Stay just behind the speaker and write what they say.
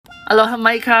Aloha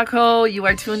mai kako. You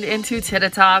are tuned into Tita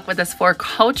Talk with us four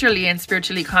culturally and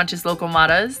spiritually conscious local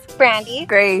matas. Brandy,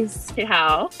 Grace,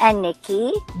 Hao, and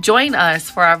Nikki. Join us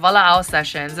for our Vala'au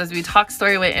sessions as we talk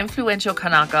story with influential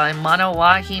kanaka and mana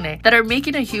wahine that are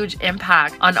making a huge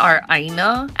impact on our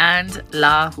aina and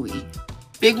la hui.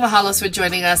 Big mahalos for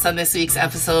joining us on this week's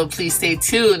episode. Please stay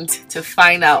tuned to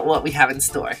find out what we have in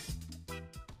store.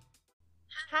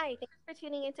 Hi, thanks for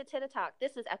tuning into Tita Talk.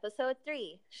 This is episode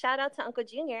 3. Shout out to Uncle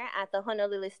Junior at the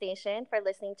Honolulu station for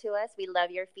listening to us. We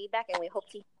love your feedback and we hope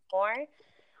to hear more.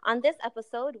 On this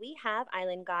episode, we have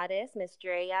Island Goddess, Miss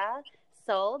Drea.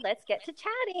 So let's get to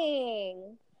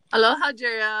chatting. Aloha,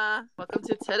 Drea. Welcome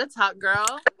to Tita Talk, girl.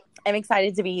 I'm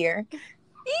excited to be here.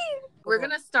 We're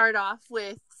going to start off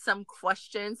with some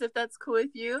questions, if that's cool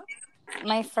with you.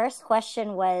 My first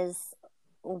question was,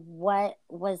 what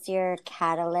was your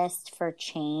catalyst for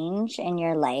change in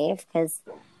your life? Because,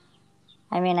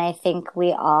 I think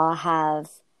we all have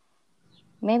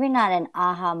maybe not an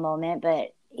aha moment,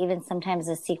 but even sometimes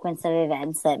a sequence of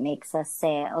events that makes us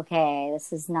say, okay,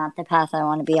 this is not the path I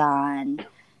want to be on.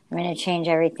 I'm going to change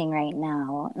everything right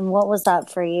now. And what was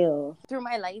that for you? Through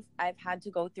my life, I've had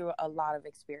to go through a lot of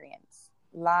experience,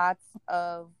 lots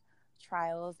of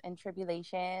trials and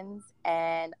tribulations,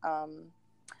 and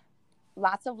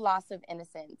lots of loss of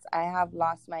innocence. I have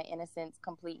lost my innocence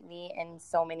completely in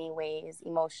so many ways,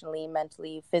 emotionally,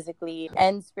 mentally, physically,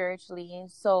 and spiritually.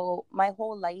 So my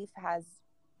whole life has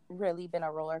really been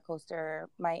a roller coaster.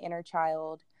 My inner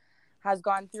child has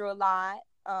gone through a lot,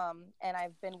 and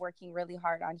I've been working really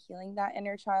hard on healing that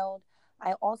inner child.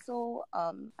 I also,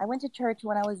 I went to church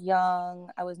when I was young.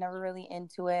 I was never really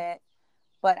into it,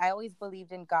 but I always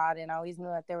believed in God, and I always knew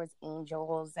that there was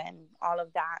angels and all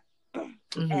of that.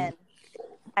 Mm-hmm. And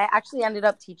I actually ended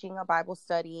up teaching a Bible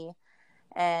study,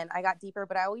 and I got deeper,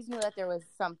 but I always knew that there was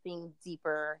something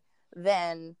deeper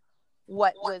than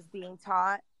what was being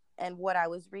taught and what I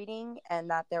was reading, and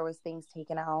that there was things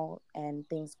taken out and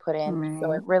things put in. Mm-hmm.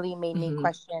 So it really made me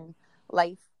question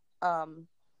life. And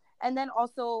then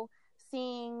also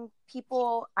seeing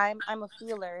people, I'm a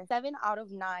feeler. 7 out of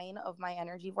 9 of my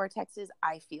energy vortexes,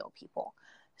 I feel people.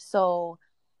 So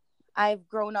I've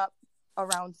grown up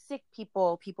around sick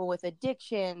people, people with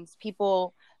addictions,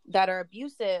 people that are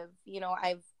abusive.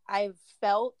 I've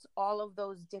felt all of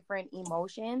those different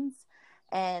emotions,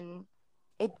 and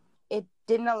it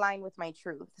didn't align with my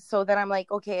truth. So then I'm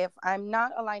like, okay, if I'm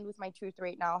not aligned with my truth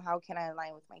right now, how can I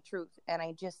align with my truth? And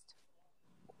I just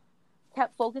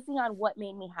kept focusing on what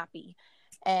made me happy.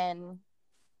 And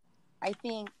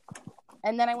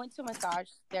then I went to massage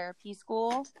therapy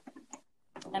school,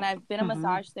 and I've been a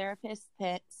massage therapist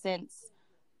since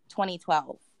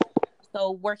 2012.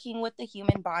 So working with the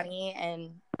human body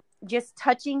and just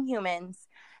touching humans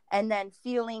and then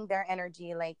feeling their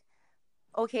energy, like,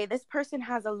 okay, this person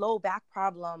has a low back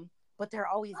problem, but they're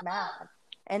always mad,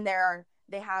 and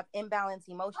they have imbalanced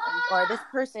emotions, or this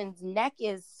person's neck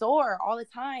is sore all the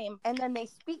time, and then they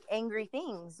speak angry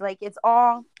things. Like, it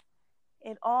all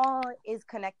is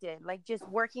connected. Like, just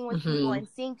working with people and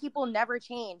seeing people never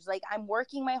change. Like, I'm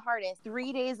working my hardest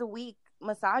 3 days a week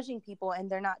massaging people, and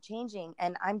they're not changing,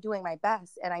 and I'm doing my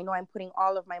best, and I know I'm putting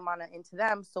all of my mana into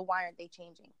them. So why aren't they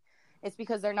changing? It's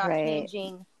because they're not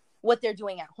changing what they're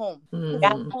doing at home.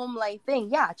 That home life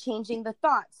thing, changing the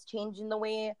thoughts, changing the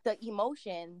way, the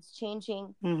emotions,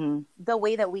 changing the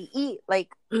way that we eat. Like,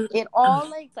 it all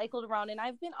like cycled around. And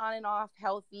I've been on and off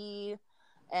healthy,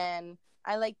 and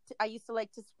I used to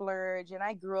like to splurge, and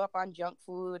I grew up on junk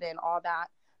food and all that.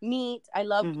 Meat, I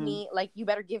loved meat. Like, you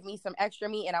better give me some extra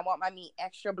meat, and I want my meat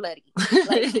extra bloody.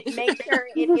 Like, make sure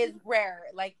it is rare.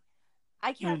 Like,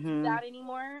 I can't do that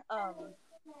anymore.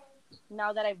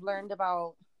 Now that I've learned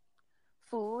about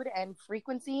food and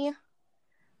frequency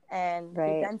and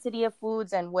the density of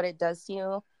foods and what it does to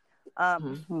you,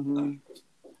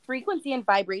 frequency and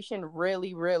vibration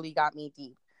really, really got me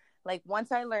deep. Like,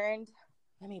 once I learned,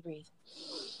 let me breathe.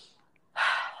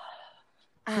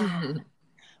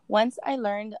 Once I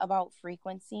learned about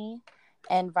frequency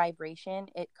and vibration,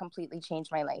 it completely changed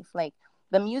my life. Like,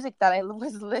 the music that I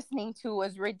was listening to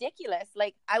was ridiculous.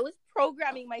 Like, I was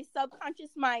programming my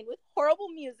subconscious mind with horrible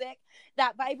music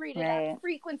that vibrated at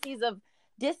frequencies of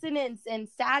dissonance and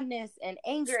sadness and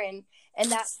anger,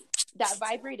 and that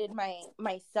vibrated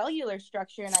my cellular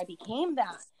structure, and I became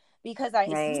that because I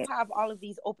do have all of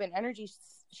these open energy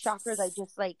chakras. I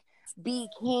just like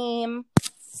became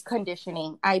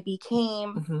conditioning. I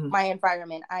became my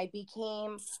environment. I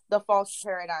became the false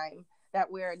paradigm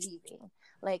that we're leaving.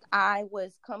 Like, I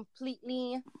was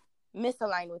completely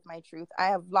misaligned with my truth. I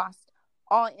have lost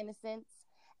all innocence,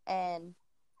 and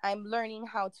I'm learning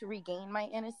how to regain my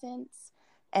innocence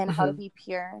and how to be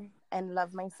pure and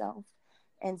love myself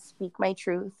and speak my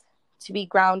truth, to be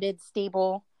grounded,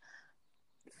 stable,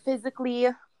 physically,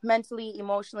 mentally,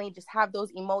 emotionally, just have those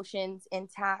emotions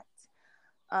intact,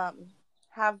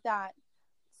 have that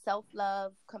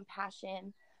self-love,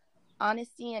 compassion,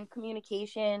 honesty and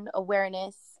communication,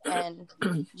 awareness, and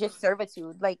just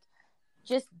servitude. Like,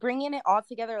 just bringing it all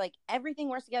together, like everything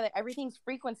works together. Everything's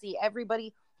frequency.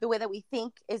 Everybody, the way that we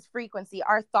think is frequency.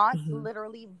 Our thoughts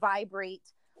literally vibrate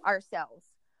ourselves.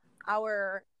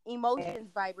 Our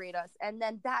emotions vibrate us, and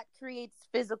then that creates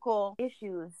physical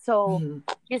issues. So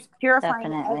just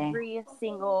purifying every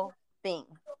single thing.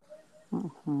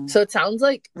 So it sounds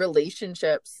like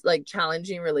relationships, like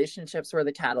challenging relationships, were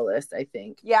the catalyst, I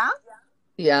think. Yeah,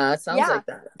 it sounds like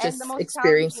that. Just and the most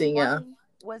experiencing one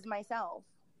was myself,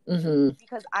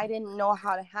 because I didn't know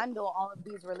how to handle all of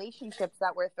these relationships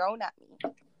that were thrown at me.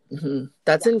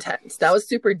 That's intense. That was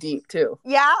super deep too.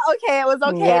 Yeah, okay, it was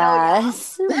okay.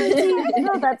 Yes.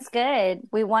 No, that's good.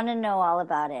 We want to know all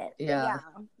about it. Yeah.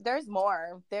 There's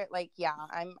more. There, like,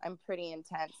 I'm pretty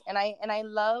intense, and I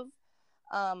love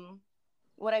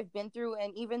what I've been through.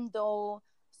 And even though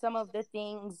some of the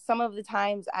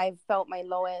times I've felt my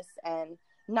lowest and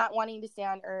not wanting to stay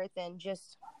on earth and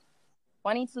just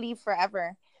wanting to leave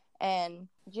forever, and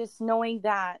just knowing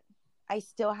that I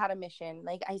still had a mission,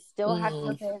 like I still had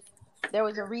purpose. There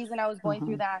was a reason I was going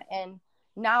through that. And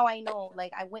now I know,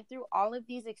 like, I went through all of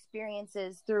these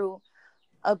experiences through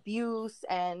abuse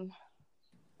and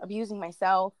abusing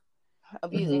myself,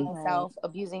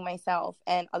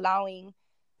 and allowing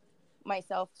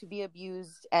myself to be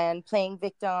abused and playing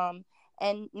victim,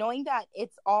 and knowing that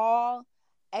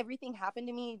everything happened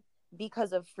to me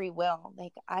because of free will.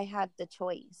 Like, I had the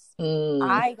choice.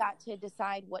 I got to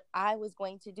decide what I was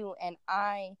going to do, and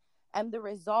I am the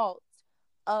result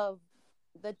of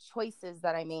the choices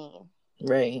that I made.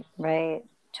 Right.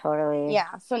 Totally.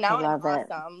 Yeah. So now I'm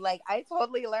awesome. Like, I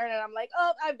totally learned, and I'm like,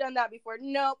 oh, I've done that before.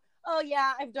 Nope. Oh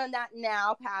yeah, I've done that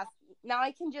now. Now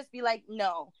I can just be like,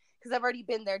 no, because I've already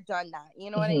been there, done that.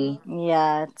 You know what I mean?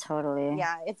 Yeah, totally.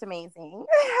 Yeah, it's amazing.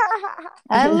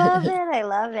 I love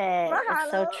it.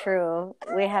 It's so true.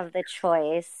 We have the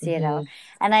choice, you know.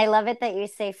 And I love it that you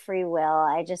say free will.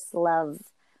 I just love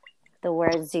the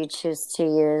words you choose to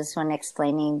use when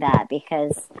explaining that,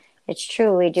 because it's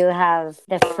true. We do have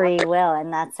the free will,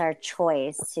 and that's our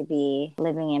choice to be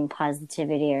living in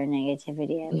positivity or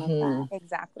negativity. I love that.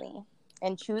 Exactly.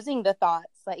 And choosing the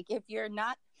thoughts. Like, if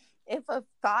a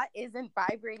thought isn't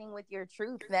vibrating with your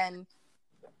truth, then,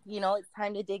 you know, it's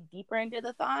time to dig deeper into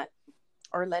the thought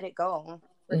or let it go.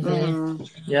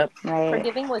 Yep. Right.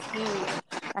 Forgiving was huge.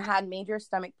 I had major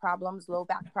stomach problems, low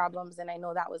back problems, and I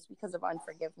know that was because of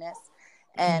unforgiveness.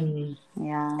 And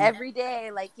every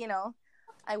day, like, you know,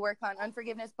 I work on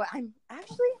unforgiveness, but I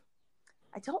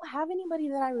don't have anybody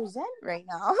that I resent right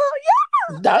now.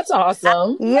 That's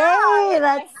awesome. Yay,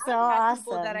 that's so awesome.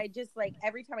 People that I just, like,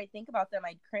 every time I think about them,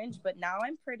 I'd cringe, but now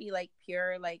I'm pretty, like,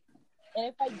 pure, like, and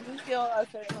if I do feel a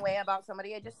certain way about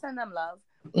somebody, I just send them love,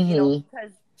 you know,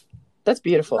 because that's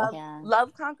beautiful.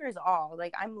 Love conquers all.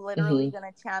 Like, I'm literally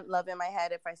gonna chant love in my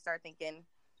head if I start thinking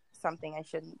something I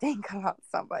shouldn't think about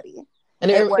somebody. And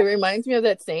it reminds me of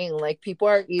that saying, like, people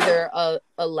are either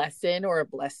a lesson or a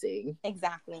blessing.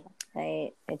 Exactly.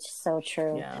 Right. It's so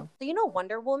true. So, you know,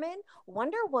 Wonder Woman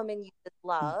uses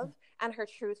love and her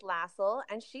truth lasso,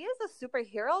 and she is a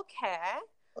superhero cat.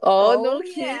 Oh, no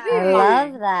kidding. I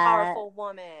love that. Powerful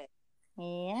woman.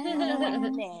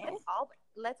 Yeah.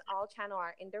 Let's all channel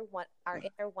our inner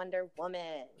Wonder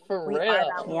Woman. For real.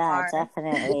 Yeah,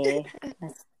 definitely.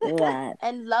 Let's do that.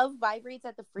 And love vibrates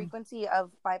at the frequency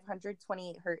of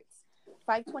 528 hertz.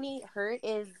 528 hertz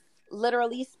is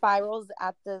literally spirals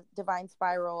at the divine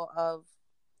spiral of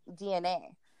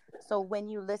DNA. So when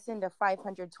you listen to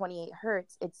 528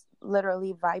 hertz, it's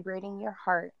literally vibrating your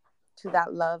heart to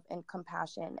that love and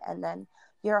compassion. And then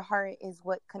your heart is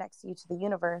what connects you to the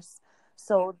universe.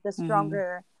 So the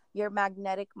stronger your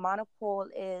magnetic monopole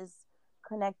is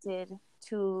connected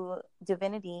to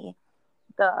divinity,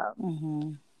 the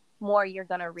more you're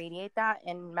going to radiate that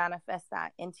and manifest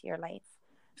that into your life.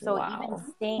 So even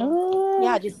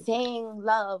just saying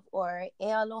love or e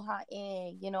aloha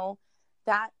e, you know,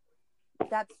 that's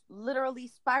literally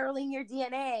spiraling your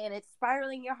DNA, and it's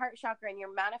spiraling your heart chakra, and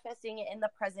you're manifesting it in the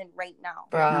present right now.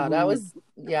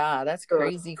 That's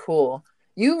crazy cool.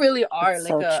 You really are it's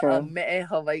like so a Me'e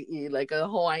Hawaii, like a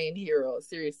Hawaiian hero.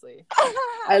 Seriously.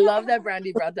 I love that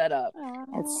Brandy brought that up.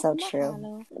 It's so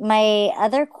true. My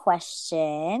other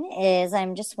question is,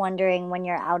 I'm just wondering, when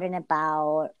you're out and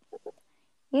about,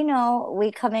 you know,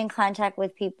 we come in contact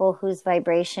with people whose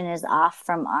vibration is off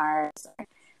from ours.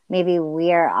 maybe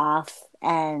we're off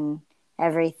and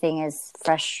everything is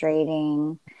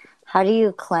frustrating. How do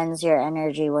you cleanse your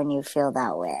energy when you feel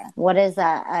that way? What is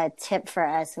a tip for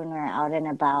us when we're out and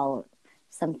about?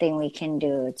 Something we can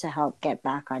do to help get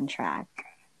back on track?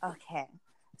 Okay.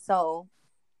 So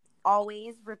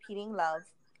always repeating love.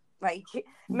 Like,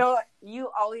 no, you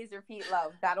always repeat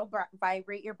love. That'll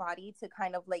vibrate your body to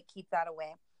kind of like keep that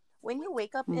away. When you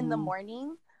wake up in the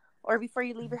morning or before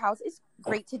you leave your house, it's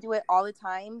great to do it all the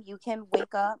time. You can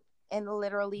wake up and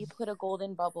literally put a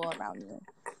golden bubble around you.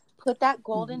 Put that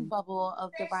golden bubble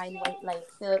of divine white light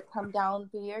to come down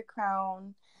through your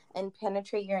crown and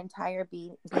penetrate your entire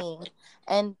being.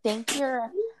 And thank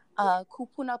your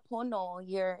kupuna pono,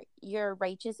 your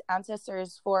righteous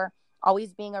ancestors, for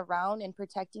always being around and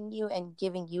protecting you and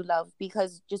giving you love.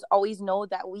 Because just always know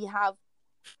that we have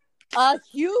a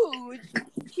huge,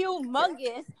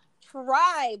 humongous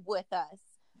tribe with us.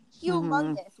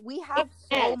 Humongous. We have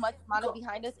so much mana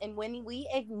behind us. And when we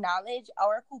acknowledge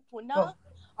our kupuna,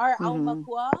 our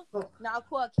aumakua,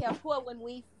 nakua, keapua, when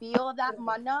we feel that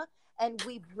mana and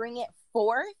we bring it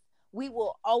forth, we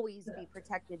will always be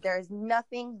protected. There is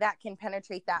nothing that can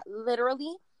penetrate that.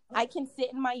 Literally, I can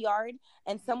sit in my yard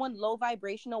and someone low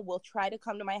vibrational will try to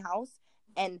come to my house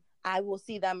and I will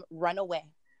see them run away.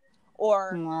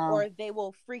 Or they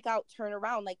will freak out, turn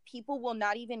around. Like, people will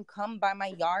not even come by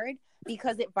my yard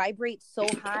because it vibrates so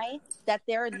high that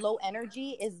their low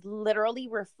energy is literally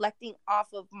reflecting off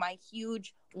of my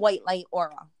huge white light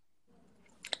aura.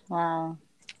 Wow.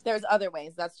 There's other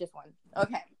ways. That's just one.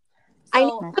 Okay.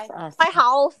 So awesome. My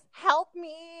house, help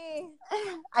me.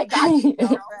 I got you,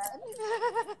 girlfriend.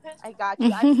 I got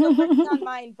you. I'm still working on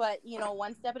mine, but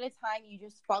one step at a time. You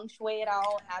just feng shui it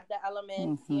out, add the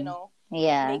elements,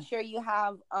 Yeah. Make sure you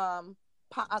have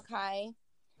pa'akai.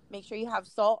 Make sure you have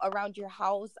salt around your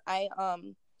house. I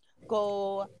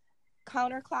go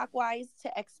counterclockwise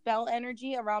to expel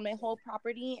energy around my whole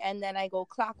property, and then I go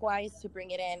clockwise to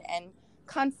bring it in, and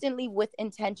constantly with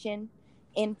intention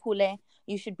in pule.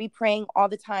 You should be praying all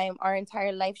the time. Our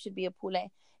entire life should be a pule.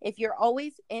 If you're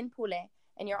always in pule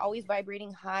and you're always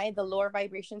vibrating high, the lower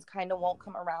vibrations kind of won't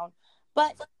come around.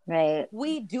 But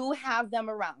we do have them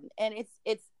around, and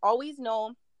it's always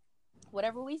known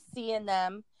whatever we see in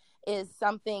them is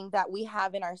something that we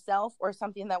have in ourselves or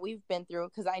something that we've been through.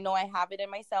 Because I know I have it in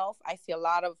myself. I see a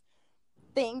lot of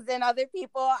things in other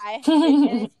people. And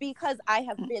it's because I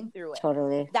have been through it.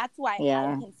 Totally. That's why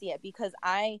I can see it, because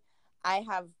I've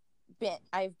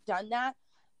done that.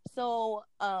 So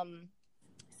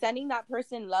sending that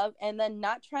person love, and then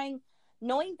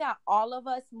knowing that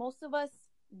most of us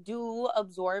do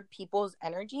absorb people's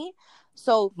energy.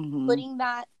 So putting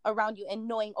that around you and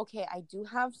knowing, okay, I do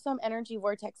have some energy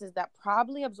vortexes that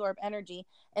probably absorb energy.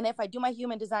 And if I do my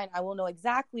human design, I will know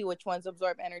exactly which ones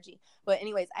absorb energy. But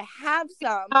anyways, I have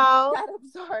some that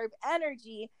absorb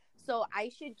energy. So I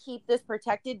should keep this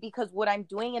protected, because what I'm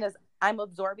doing is I'm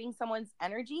absorbing someone's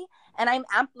energy and I'm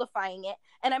amplifying it,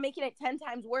 and I'm making it 10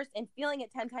 times worse and feeling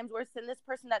it 10 times worse than this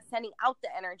person that's sending out the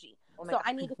energy. So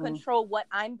I need to control what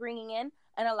I'm bringing in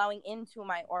and allowing into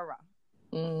my aura.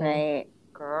 Right.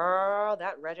 Girl,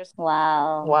 that registers.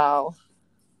 Wow.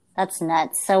 That's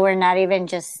nuts. So we're not even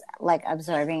just like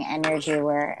absorbing energy,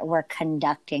 we're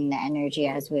conducting the energy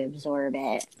as we absorb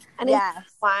it. And yes.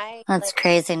 Why? That's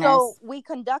craziness. So we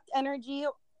conduct energy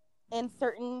in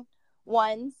certain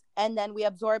ones, and then we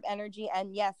absorb energy,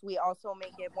 and yes, we also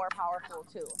make it more powerful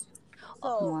too.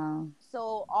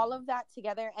 So all of that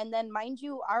together, and then mind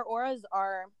you, our auras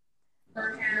are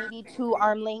maybe 2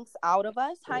 arm lengths out of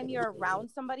us. Time you're around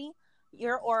somebody,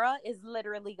 your aura is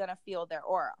literally gonna feel their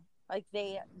aura. Like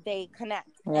they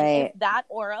connect. Right. And if that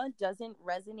aura doesn't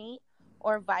resonate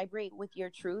or vibrate with your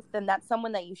truth, then that's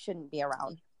someone that you shouldn't be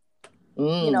around.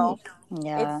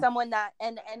 It's someone that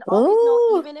and always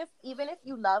know, even if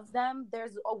you love them,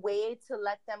 there's a way to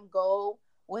let them go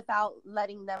without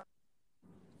letting them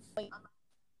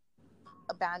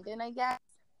abandon, I guess.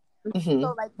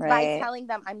 So by telling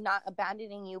them, I'm not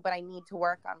abandoning you, but I need to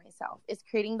work on myself. It's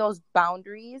creating those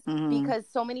boundaries, because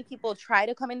so many people try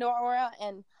to come into our aura,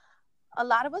 and a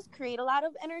lot of us create a lot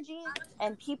of energy,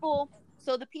 and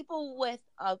the people with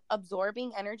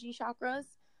absorbing energy chakras,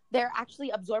 they're actually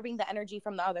absorbing the energy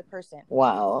from the other person.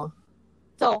 Wow.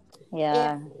 So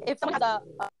if someone has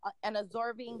an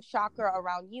absorbing chakra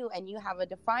around you and you have a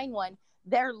defined one,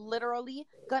 they're literally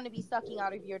going to be sucking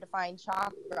out of your defined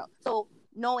chakra. So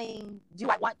knowing, do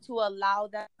I want to allow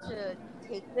them to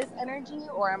take this energy,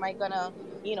 or am I going to,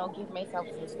 give myself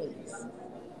some space?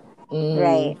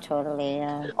 Right, totally,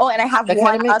 yeah. Oh, and I have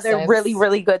one other really,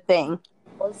 really good thing.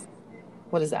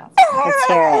 What is that? Let's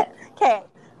hear it. Okay.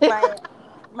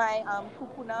 my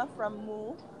kupuna from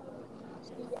Mu,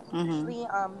 she actually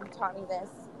taught me this.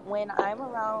 When I'm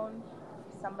around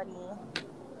somebody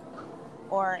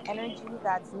or energy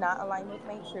that's not aligned with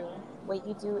my truth, what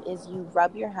you do is you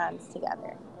rub your hands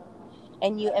together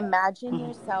and you imagine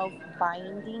yourself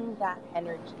binding that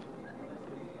energy.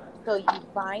 So you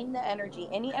bind the energy,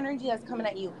 any energy that's coming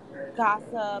at you,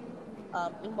 gossip,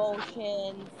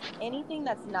 emotions, anything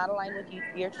that's not aligned with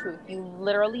your truth, you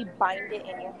literally bind it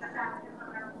in your hand.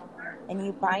 And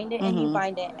you bind it and you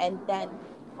bind it. And then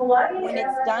when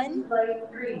it's done,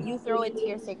 you throw it to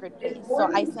your sacred place. So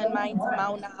I send mine to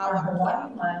Mauna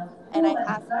Awakia. And I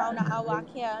ask Mauna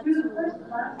Awakia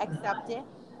to accept it,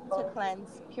 to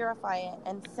cleanse, purify it,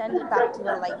 and send it back to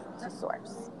the light, to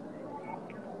source.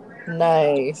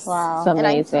 Nice. Wow. And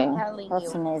I'm telling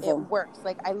That's you, amazing. it works.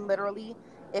 Like, I literally,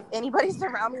 if anybody's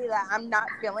around me that I'm not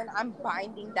feeling, I'm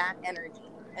binding that energy.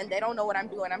 And they don't know what I'm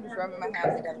doing. I'm just rubbing my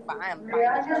hands together, but I am binding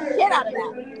the shit out of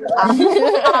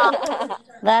that.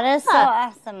 That is so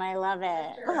awesome. I love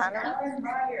it.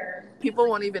 People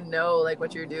won't even know like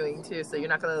what you're doing too, so you're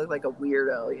not gonna look like a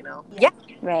weirdo, you know? Yeah.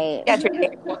 Right.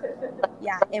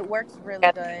 Yeah, it works really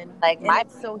good. Like, and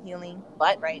it's so healing.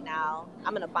 But right now,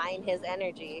 I'm gonna bind his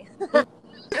energy. All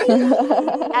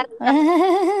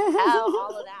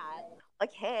All of that.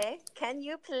 Okay, can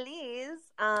you please,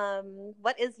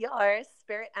 what is your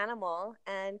spirit animal?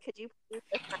 And could you please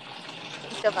assign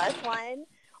each of us one?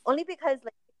 Only because,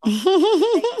 like,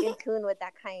 in tune with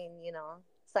that kind, you know.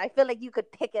 So I feel like you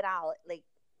could pick it out. Like,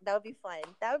 that would be fun.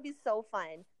 That would be so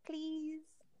fun. Please.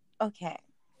 Okay.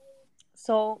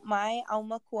 So my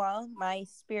aumakua, my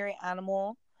spirit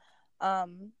animal,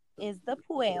 is the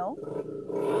pueo,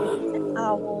 which is an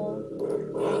owl.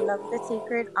 I love the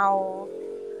sacred owl.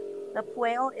 The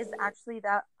pueo is actually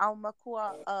the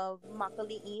aumakua of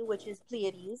Makali'i, which is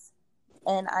Pleiades,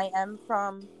 and I am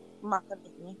from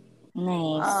Makali'i.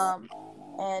 Nice.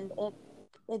 And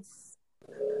it's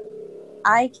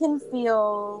I can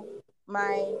feel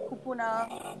my kupuna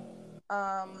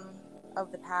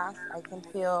of the past. I can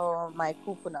feel my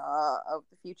kupuna of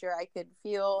the future. I could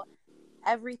feel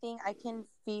everything. I can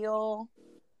feel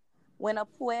when a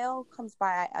pueo comes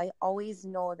by, I always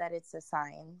know that it's a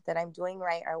sign that I'm doing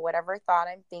right, or whatever thought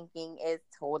I'm thinking is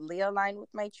totally aligned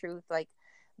with my truth. Like,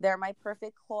 they're my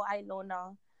perfect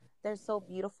ho'ailona. They're so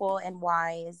beautiful and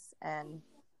wise, and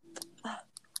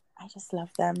I just love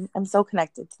them. I'm so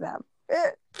connected to them.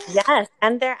 Yes,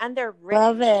 and they're rich,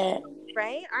 Love it.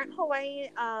 right? Aren't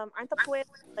the pueos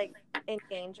like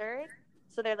endangered?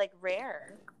 So they're like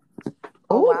rare.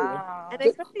 Oh, wow. And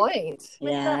Good point.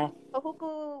 with Yeah. the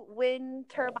Kahuku wind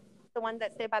turbine, the one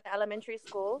that stayed by the elementary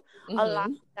school, a lot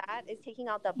of that is taking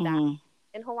out the bat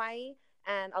in Hawaii,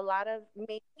 and a lot of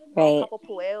maybe a couple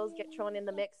pueos get thrown in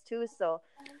the mix too. So,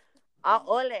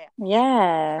 ole.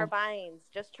 Yeah. Turbines,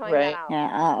 just throwing that out.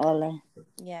 Yeah, ole.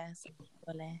 Yes,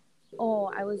 ole. Oh,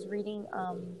 I was reading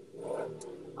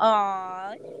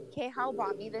K-How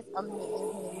bought me this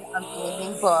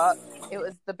amazing book. It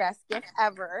was the best gift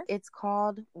ever. It's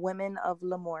called Women of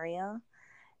Lemuria,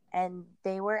 and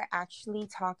they were actually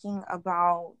talking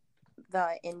about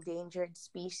the endangered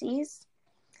species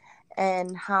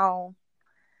and how,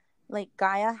 like,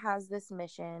 Gaia has this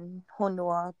mission,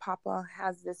 Honua, Papa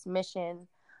has this mission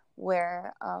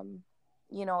where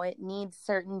you know, it needs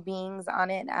certain beings on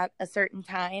it at a certain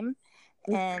time,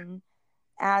 and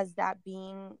as that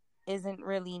being isn't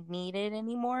really needed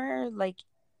anymore, like,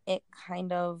 it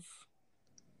kind of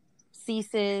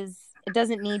ceases. It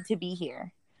doesn't need to be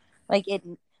here. Like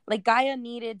Gaia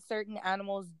needed certain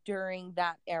animals during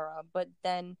that era, but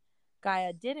then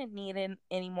Gaia didn't need it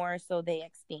anymore, so they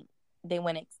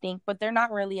went extinct. But they're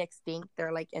not really extinct.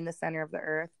 They're like in the center of the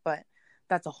earth, but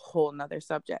that's a whole nother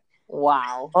subject.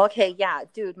 Wow. Okay, yeah,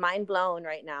 dude, mind blown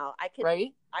right now. I could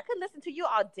listen to you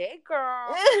all day,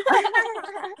 girl.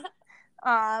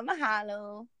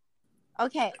 Mahalo.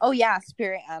 Okay. Oh yeah,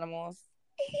 spirit animals.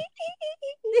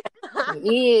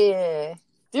 Yeah.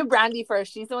 Do Brandy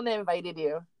first. She's the one that invited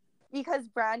you. Because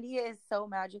Brandy is so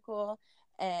magical,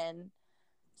 and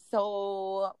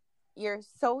so you're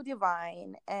so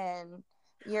divine, and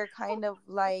you're kind of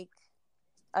like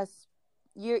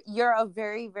you're a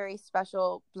very, very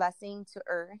special blessing to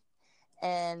Earth,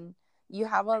 and you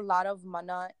have a lot of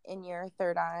mana in your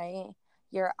third eye,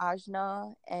 your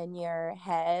ajna, and your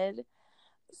head.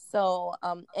 So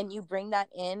and you bring that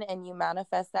in and you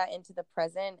manifest that into the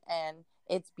present, and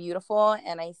it's beautiful.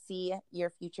 And I see your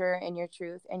future and your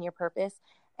truth and your purpose,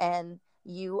 and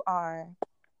you are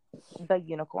the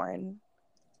unicorn.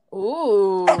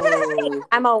 Ooh.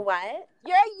 I'm a what?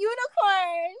 You're a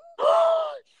unicorn.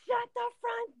 shut the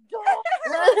front door.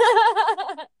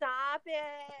 Stop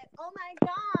it. Oh my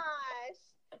gosh.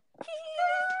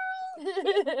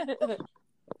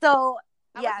 So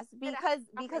I yes, was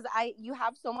because you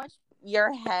have so much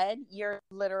your head, you're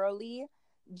literally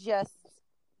just,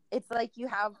 it's like you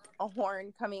have a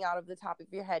horn coming out of the top of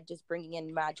your head, just bringing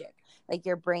in magic. Like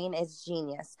your brain is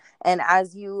genius. And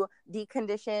as you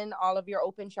decondition all of your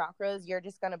open chakras, you're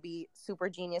just going to be super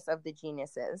genius of the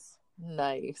geniuses.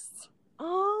 Nice.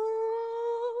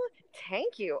 Oh,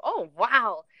 thank you. Oh,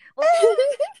 wow. Well,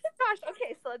 gosh.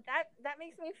 Okay. So that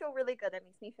makes me feel really good. That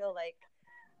makes me feel like,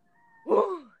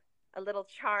 whew, a little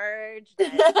charged.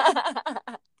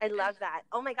 I love that.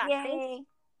 Oh my gosh. Yay. Thank you.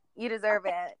 You deserve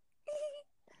it.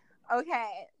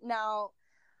 Okay, now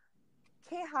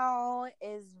Kauhane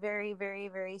is very, very,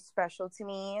 very special to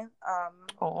me.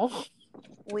 Oh.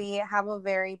 We have a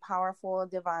very powerful,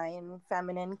 divine,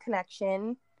 feminine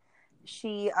connection.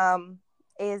 She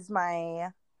is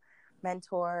my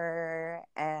mentor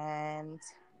and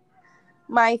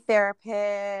my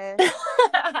therapist.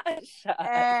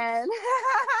 And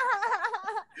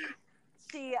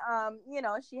she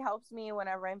she helps me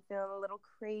whenever I'm feeling a little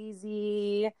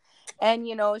crazy, and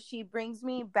she brings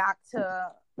me back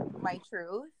to my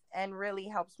truth and really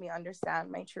helps me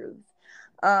understand my truth.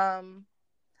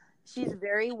 She's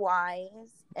very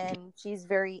wise, and she's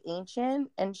very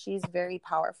ancient, and she's very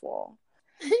powerful.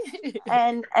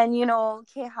 and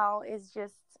Kauhane is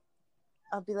just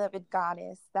a beloved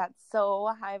goddess that's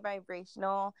so high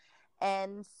vibrational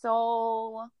and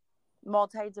so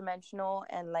multi-dimensional,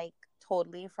 and like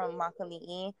totally from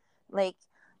Makali'i. Like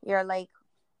you're like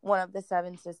one of the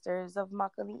 7 sisters of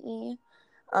Makali'i.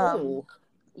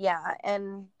 Yeah,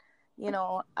 and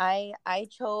I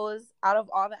chose, out of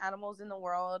all the animals in the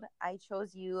world, I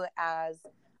chose you as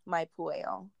my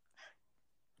pueo.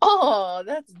 Oh,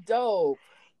 that's dope.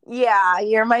 Yeah,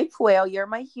 you're my pueo. You're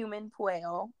my human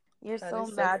pueo. You're That so is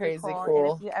so magical. crazy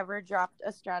cool. And if you ever dropped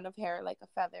a strand of hair like a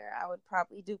feather, I would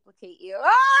probably duplicate you.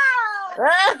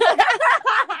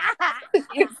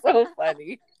 You're so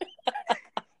funny.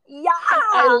 Yeah,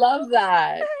 I love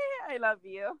that. I love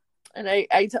you. And I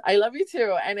love you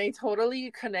too. And I totally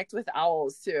connect with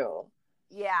owls too.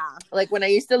 Yeah. Like when I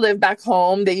used to live back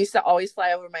home, they used to always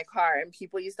fly over my car, and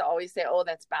people used to always say, "Oh,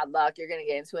 that's bad luck. You're gonna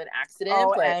get into an accident."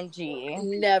 OMG. But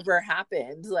it never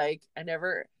happened. Like I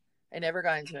never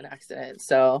got into an accident.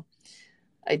 So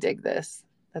I dig this.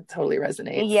 That totally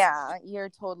resonates. Yeah, you're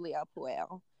totally a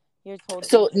pueo. You're totally.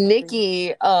 So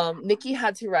Nikki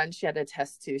had to run. She had a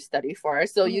test to study for.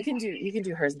 So you can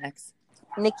do hers next.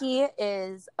 Nikki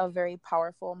is a very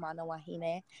powerful mana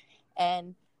wahine,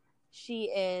 and she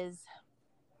is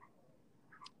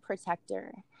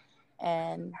protector,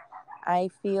 and I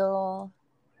feel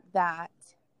that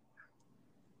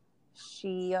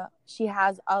she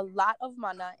has a lot of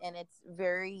mana, and it's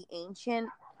very ancient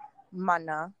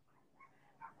mana,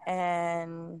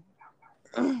 and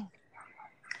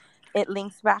it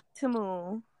links back to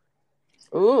Mu.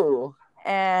 Ooh.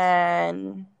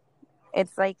 And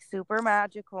it's like super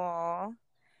magical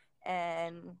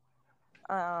and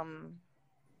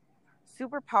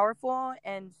super powerful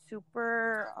and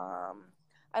super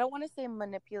I don't want to say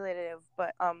manipulative,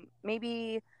 but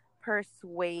maybe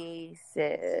persuasive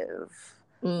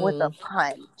with a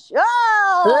punch.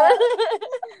 Oh!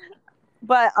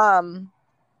 But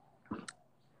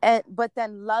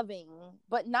then loving,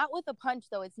 but not with a punch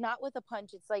though. It's not with a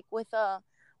punch. It's like with a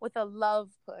love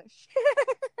push.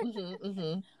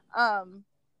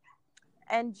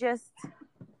 And just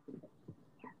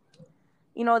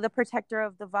the protector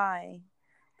of the Vai,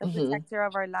 the protector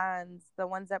of our lands, the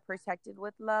ones that protected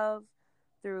with love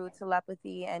through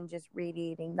telepathy and just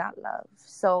radiating that love.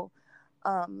 So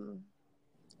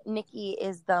Nikki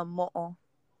is the mo'o.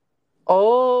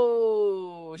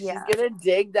 Oh, she's gonna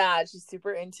dig that. She's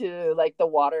super into like the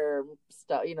water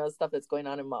stuff, stuff that's going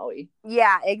on in Maui.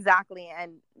 Yeah, exactly.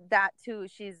 And that too,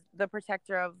 she's the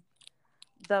protector of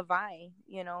the Vai,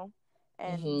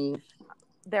 and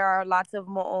there are lots of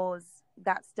mo'os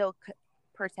that still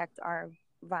protect our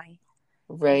Vai.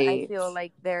 Right. And I feel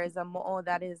like there is a mo'o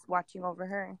that is watching over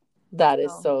her. That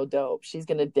is so dope. She's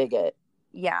gonna dig it.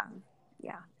 Yeah,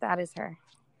 that is her.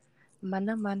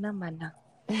 Mana, mana, mana.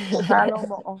 Hello,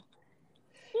 mo'o.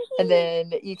 And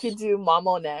then you can do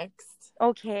Mamo next.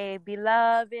 Okay,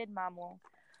 beloved Mamo.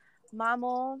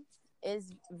 Mamo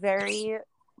is very,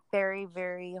 very,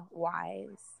 very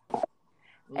wise.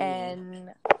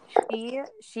 And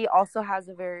she also has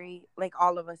a very, like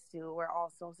all of us do, we're all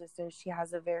soul sisters. She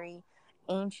has a very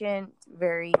ancient,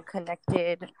 very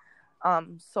connected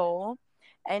soul.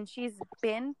 And she's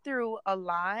been through a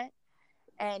lot.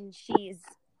 And she's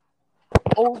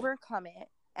overcome it,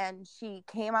 and she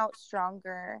came out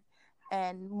stronger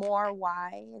and more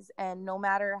wise, and no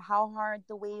matter how hard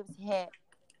the waves hit,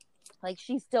 like,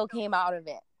 she still came out of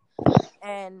it.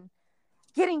 And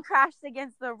getting crashed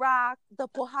against the rock, the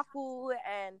pohaku,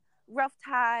 and rough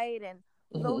tide and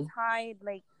low tide,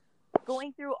 like,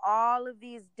 going through all of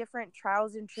these different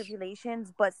trials and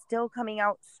tribulations, but still coming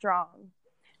out strong,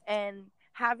 and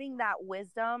having that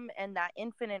wisdom and that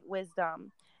infinite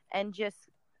wisdom, and just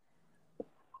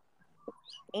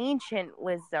ancient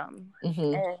wisdom,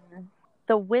 and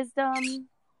the wisdom,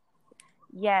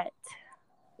 yet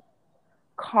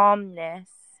calmness,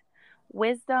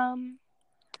 wisdom,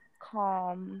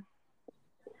 calm,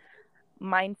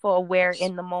 mindful, aware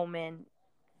in the moment,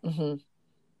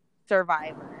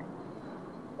 survivor,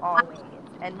 always,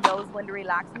 and knows when to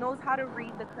relax, knows how to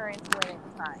read the currents when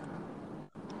it's time,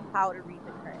 how to read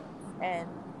the currents, and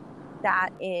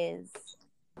that is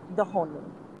the Honu.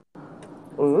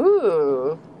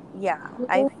 Ooh. Yeah,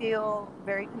 I feel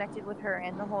very connected with her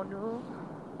and the Honu,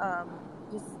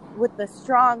 just with the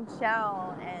strong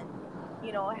shell, and,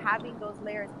 you know, having those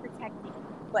layers protecting,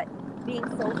 but being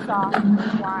so soft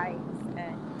and wise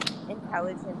and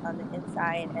intelligent on the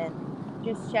inside, and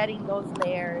just shedding those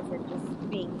layers and just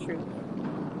being true.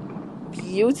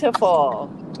 Beautiful.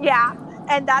 Yeah,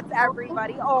 and that's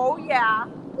everybody. Oh yeah.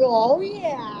 Oh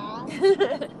yeah.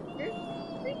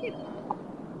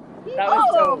 That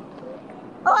was dope.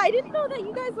 Oh, I didn't know that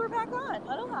you guys were back on.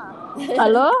 Aloha.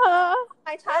 Aloha.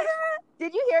 I tried.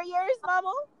 Did you hear yours,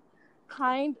 Mamo?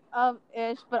 Kind of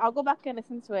ish, but I'll go back and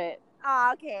listen to it.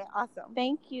 Ah, okay, awesome.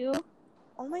 Thank you.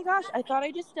 Oh my gosh, I thought I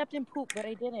just stepped in poop, but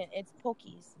I didn't. It's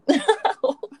pokies.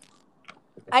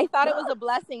 I thought it was a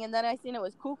blessing, and then I seen it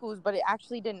was cuckoos, but it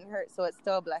actually didn't hurt, so it's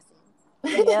still a blessing.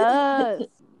 Yes.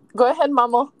 Go ahead,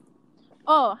 Mamo.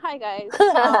 Oh, hi guys.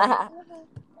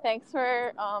 Thanks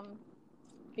for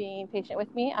being patient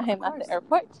with me. I am at the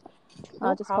airport.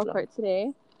 No just problem. spoke for it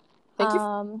today. Thank you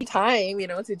for your time,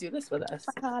 to do this with us.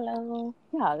 Hello.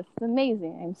 Yeah, this is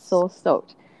amazing. I'm so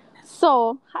stoked.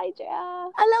 So, hi, Drea.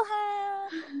 Aloha.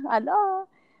 Hello.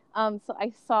 So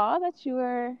I saw that you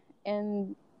were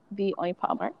in the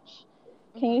Onipa March.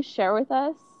 Can you share with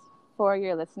us, for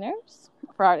our listeners,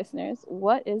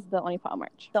 what is the Onipa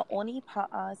March? The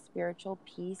Onipa'a Spiritual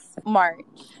Peace March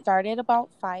started about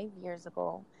 5 years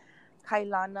ago.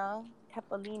 Kailana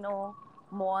Kepolino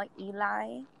Moa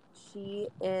Eli, she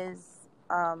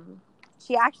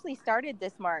actually started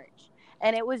this march,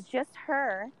 and it was just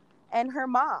her and her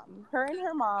mom. Her and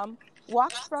her mom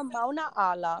walked from Mauna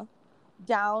Ala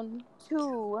down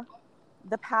to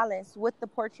the palace with the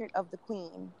portrait of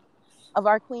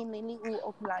our queen Lili'u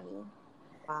Okulani.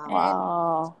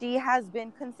 Wow. And she has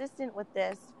been consistent with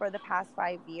this for the past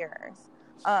 5 years.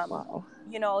 Wow.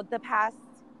 You know, the past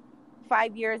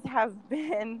 5 years have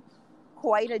been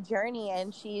quite a journey,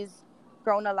 and she's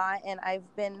grown a lot, and I've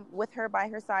been with her by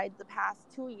her side the past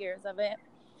 2 years of it.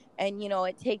 And, you know,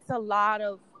 it takes a lot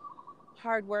of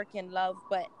hard work and love,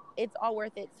 but it's all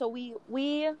worth it. So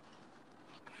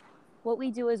what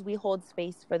we do is we hold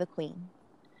space for the queen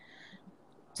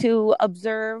to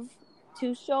observe,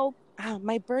 to show.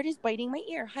 My bird is biting my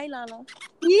ear. Hi, Lala.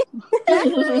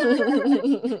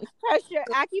 Pressure,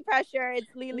 acupressure.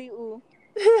 It's Lili'u.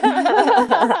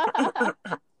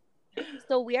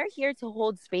 So we are here to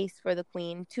hold space for the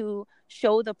queen, to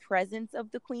show the presence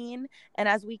of the queen. And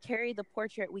as we carry the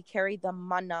portrait, we carry the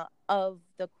mana of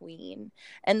the queen.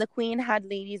 And the queen had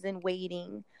ladies in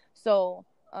waiting. So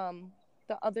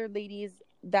the other ladies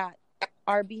that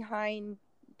are behind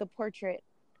the portrait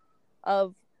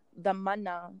of the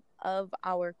mana of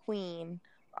our queen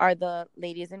are the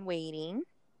ladies in waiting.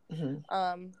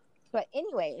 But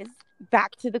anyways,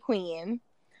 back to the queen.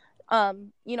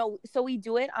 You know, so we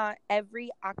do it on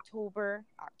every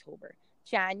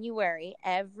January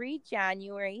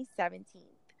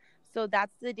 17th. So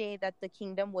that's the day that the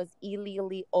kingdom was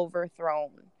illegally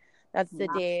overthrown. That's the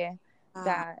day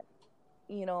that,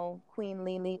 you know, Queen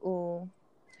Lili'u,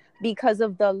 because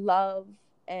of the love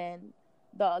and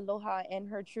the aloha and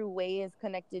her true way, is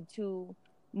connected to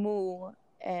Mu,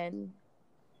 and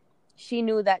she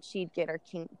knew that she'd get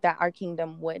that our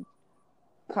kingdom would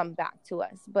come back to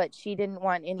us, but she didn't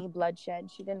want any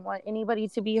bloodshed. She didn't want anybody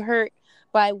to be hurt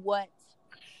by what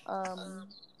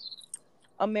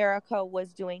America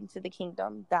was doing to the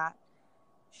kingdom, that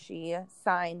she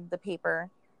signed the paper.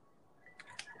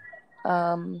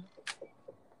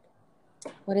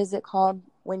 What is it called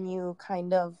when you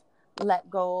kind of let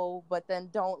go but then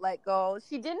don't let go?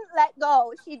 She didn't let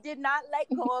go. She did not let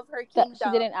go of her kingdom.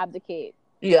 She didn't abdicate.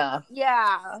 Yeah,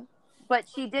 but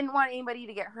she didn't want anybody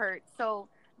to get hurt. So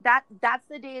that's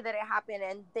the day that it happened,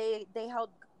 and they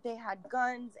had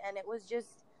guns, and it was just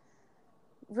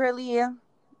really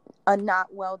a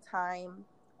not well time.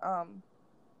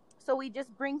 So we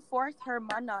just bring forth her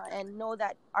mana and know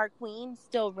that our queen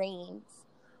still reigns.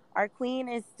 Our queen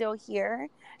is still here,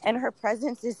 and her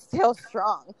presence is still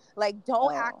strong. Like,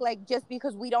 don't act like just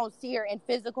because we don't see her in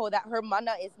physical that her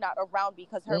mana is not around,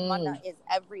 because her mana is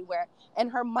everywhere, and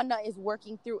her mana is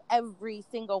working through every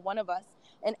single one of us.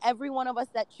 And every one of us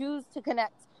that choose to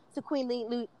connect to Queen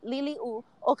Lili'u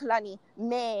Okalani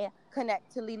may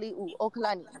connect to Lili'u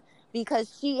Okalani,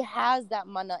 because she has that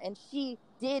mana, and she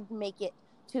did make it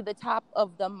to the top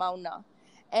of the mauna.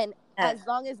 And as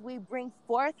long as we bring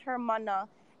forth her mana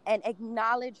and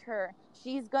acknowledge her,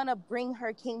 she's gonna bring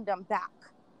her kingdom back.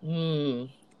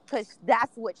 Because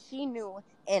that's what she knew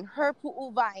in her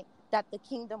pu'uvai, that the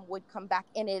kingdom would come back,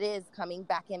 and it is coming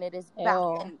back, and it is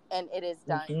back, and it is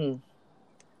done.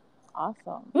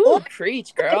 Awesome. Ooh,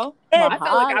 preach, girl. I felt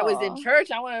like I was in Mahalo. church.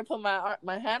 I wanted to put my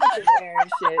hand up in the air and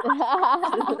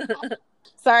shit.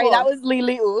 Sorry, Cool. that was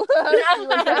Lili'u. She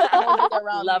was just holding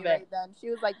around Love me it. right then. She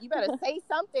was like, "You better say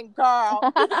something, girl."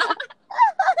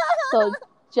 So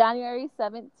January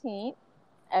 17th,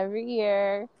 every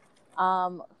year,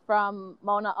 from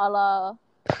Mauna Ala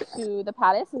to the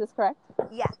palace. Is this correct?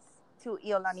 Yes, to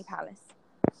Iolani Palace.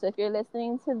 So if you're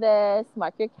listening to this,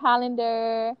 mark your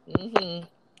calendar.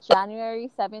 January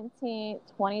 17th,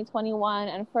 2021,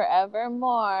 and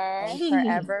forevermore. And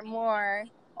forevermore.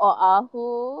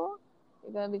 Oahu.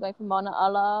 You're going to be going from Mauna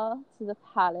Ala to the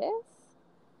palace.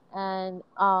 And,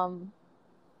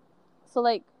 so,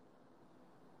 like,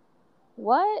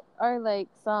 what are, like,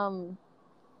 some,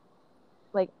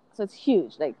 like, so it's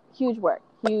huge, like, huge work,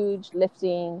 huge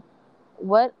lifting.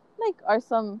 What, like, are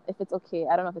some, if it's okay,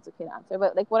 I don't know if it's okay to answer,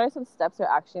 but, like, what are some steps or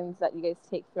actions that you guys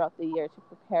take throughout the year to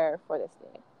prepare for this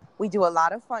day? We do a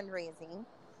lot of fundraising.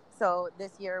 So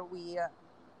this year we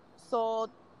sold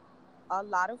a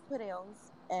lot of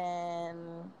pareos,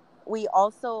 and we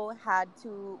also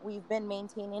we've been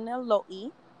maintaining a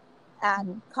lo'i at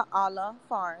Ka'ala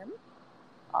Farm.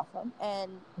 Awesome.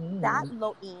 And that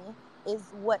lo'i is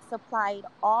what supplied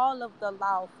all of the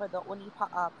lao for the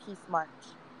Onipa'a Peace March.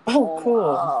 Oh,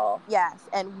 cool. Wow. Yes,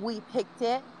 and we picked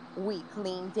it, we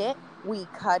cleaned it, we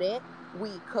cut it, we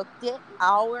cooked it,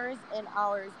 hours and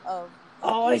hours of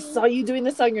cooking. Oh, I saw you doing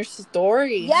this on your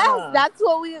story. Yes, that's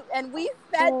what we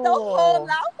fed the whole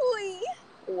lahui.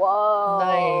 Whoa.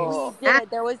 Nice. We did.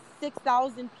 There was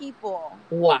 6,000 people.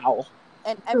 Wow.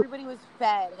 And everybody was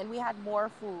fed, and we had more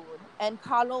food. And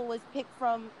kalo was picked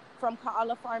from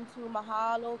Ka'ala Farm to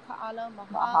Mahalo Ka'ala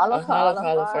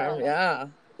Farm, yeah.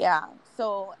 Yeah.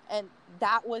 So, and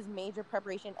that was major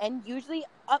preparation. And usually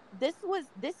this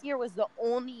year was the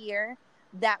only year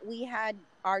that we had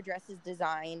our dresses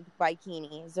designed by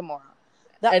Kini Zamora.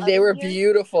 And they were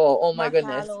beautiful. Oh my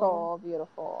goodness. So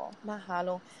beautiful.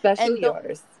 Mahalo. Especially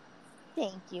yours.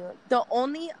 Thank you. The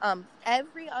only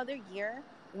every other year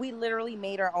we literally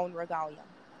made our own regalia.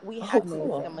 We had to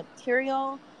use the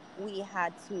material, we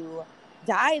had to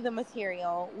dye the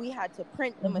material, we had to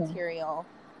print the material,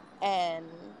 and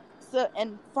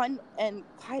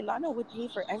Kailana would pay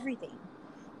for everything.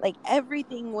 Like,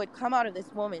 everything would come out of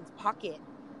this woman's pocket,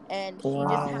 and she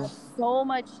just had so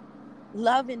much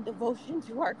love and devotion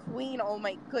to our queen. Oh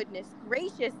my goodness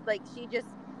gracious. Like,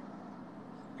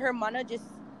 her mana just,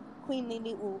 Queen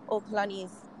Lili'u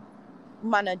Okalani's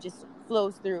mana just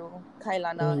flows through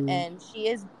Kailana, and she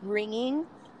is bringing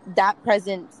that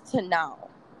presence to now.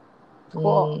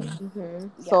 Cool.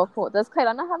 So cool. Does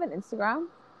Kailana have an Instagram?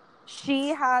 She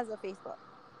has a Facebook.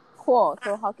 Cool.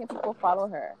 So how can people follow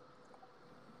her?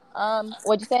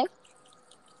 What'd you say?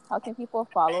 How can people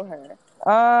follow her?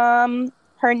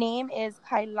 Her name is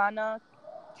Kailana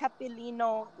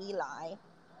Kepilino Eli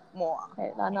Moa.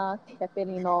 Kailana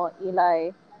Kepilino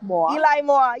Eli Moa. Eli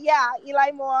Moa. Yeah,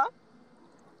 Eli Moa.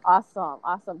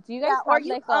 Awesome. Do you guys have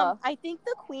like a... I think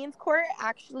the Queen's Court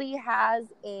actually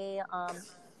has a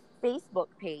Facebook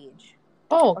page.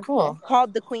 Oh, cool.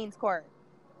 Called the Queen's Court.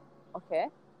 Okay.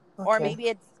 Or maybe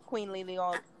it's Queen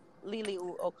Lili'u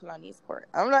Okalani's Court.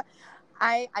 I'm not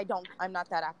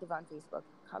that active on Facebook.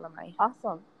 Kalamai.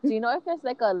 Awesome. Do you know if there's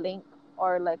like a link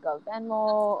or like a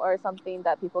Venmo or something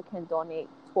that people can donate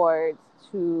towards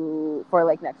for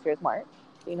like next year's March?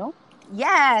 Do you know?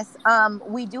 Yes.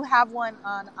 We do have one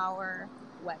on our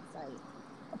website.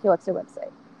 Okay, what's your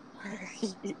website?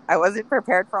 I wasn't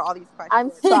prepared for all these questions. I'm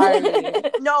sorry.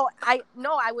 I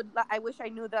wish I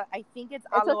knew I think it's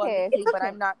Aloha, okay. but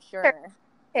I'm not sure.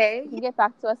 Okay. You can get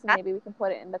back to us and maybe we can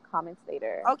put it in the comments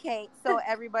later. Okay, so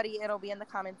everybody, it'll be in the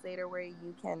comments later where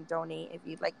you can donate if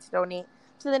you'd like to donate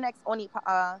to the next Oni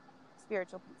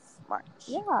Spiritual Peace March.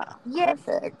 Yeah.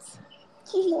 Perfect.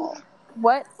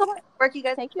 What? So much work you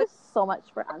guys. Thank you so much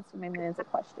for answering my millions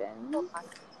of questions.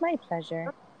 My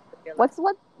pleasure.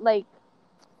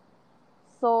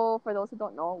 So for those who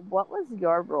don't know, what was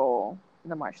your role in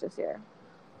the march this year?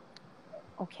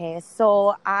 Okay,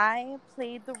 so I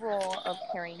played the role of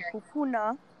carrying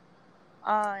kupuna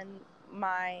on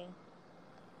my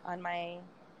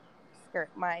skirt,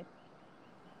 my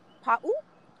pa'u.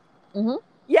 Mm-hmm.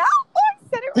 Yeah, I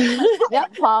said it right.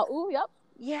 Yep, pa'u, yep.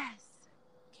 Yes.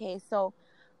 Okay, so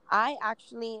I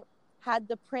actually had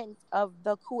the print of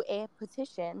the ku'e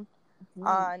petition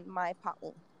on my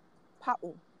pa'u.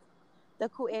 Pa'u. The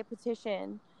ku'e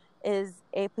petition is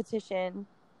a petition.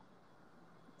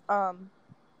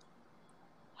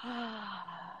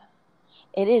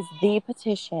 It is the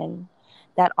petition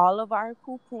that all of our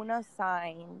kupuna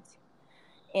signed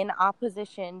in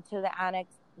opposition to the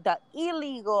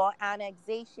illegal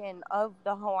annexation of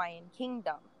the Hawaiian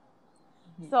Kingdom.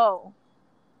 Mm-hmm. So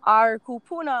our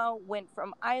kupuna went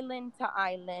from island to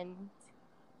island.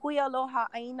 Hui Aloha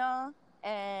Aina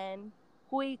and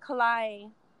Hui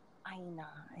Kalai Aina.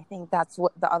 I think that's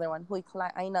what the other one, Hui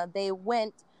Kalai Aina. They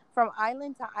went from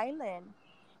island to island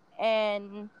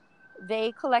and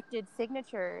they collected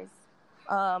signatures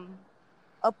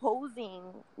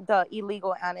opposing the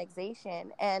illegal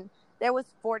annexation. And there was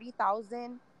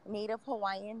 40,000 Native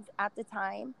Hawaiians at the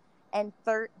time. And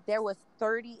there was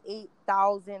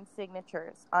 38,000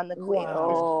 signatures on the petition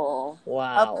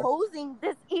opposing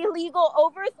this illegal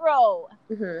overthrow.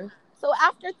 Mm-hmm. So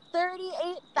after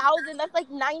 38,000, that's like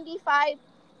 95%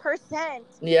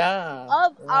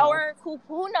 of our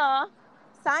kupuna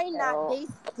signed that, they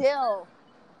still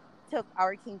took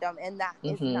our kingdom, and that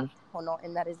is not Hono,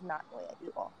 and that is not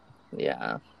Oya'i'o.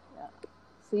 Yeah.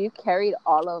 So you carried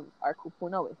all of our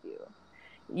kupuna with you.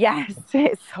 Yes,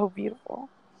 it's so beautiful.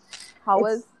 How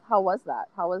was that?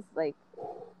 How was like?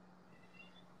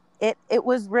 It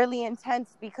was really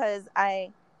intense because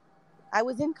I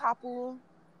was in Kapu.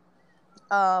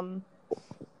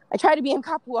 I try to be in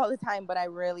Kapu all the time, but I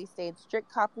really stayed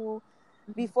strict Kapu.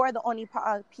 Before the Oni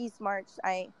Peace March,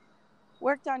 I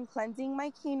worked on cleansing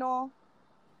my kino,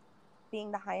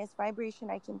 being the highest vibration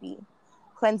I can be,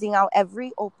 cleansing out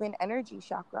every open energy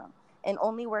chakra, and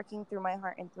only working through my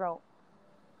heart and throat.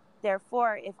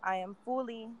 Therefore, if I am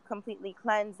completely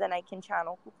cleansed, then I can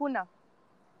channel kupuna.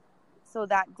 So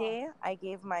that day, I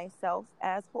gave myself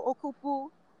as ho'okupu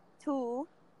to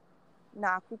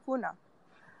na kupuna.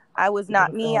 I was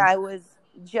not me. I was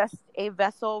just a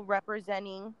vessel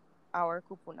representing our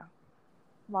kupuna.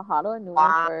 Mahalo Nui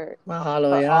for all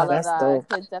of that. Dope.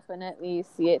 I could definitely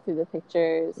see it through the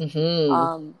pictures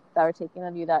that were taken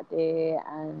of you that day,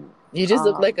 and you just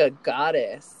look like a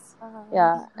goddess.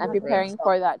 Yeah, and preparing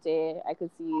for that day, I could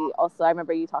see. Also, I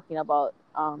remember you talking about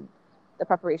the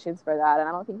preparations for that, and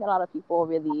I don't think a lot of people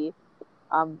really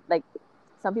like.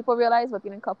 Some people realize what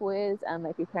being in couple is and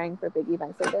like preparing for big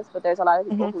events like this, but there's a lot of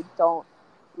people who don't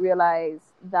realize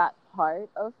that part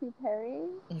of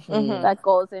preparing that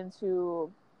goes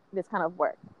into this kind of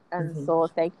work. And so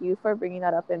thank you for bringing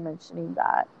that up and mentioning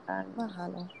that. And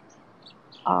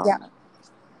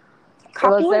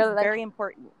Kapu is very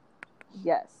important.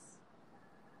 Yes.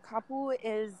 Kapu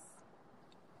is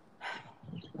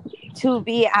to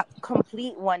be at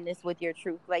complete oneness with your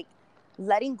truth, like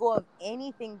letting go of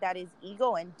anything that is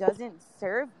ego and doesn't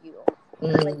serve you,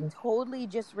 like totally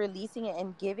just releasing it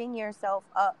and giving yourself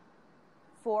up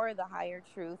for the higher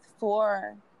truth,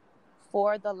 for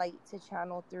the light to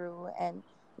channel through, and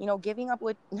giving up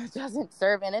what doesn't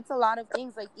serve. And it's a lot of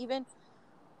things, like even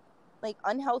like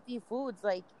unhealthy foods.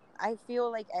 Like I feel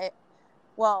like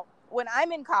when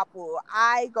I'm in Kapu,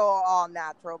 I go all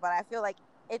natural, but I feel like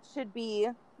it should be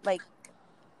like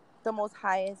the most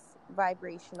highest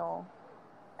vibrational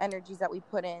energies that we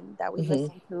put in, that we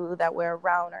listen to, that we're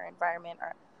around, our environment,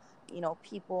 our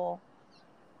people.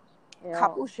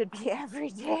 Kapu should be every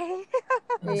day.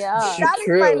 That is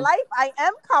my life. I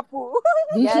am Kapu.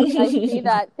 Yes, I see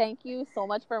that. Thank you so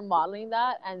much for modeling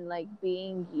that and like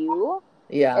being you.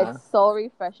 Yeah, it's so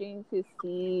refreshing to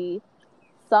see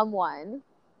someone,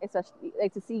 especially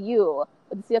like to see you,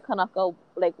 but to see a Kanaka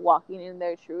like walking in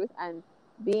their truth and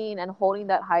being and holding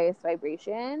that highest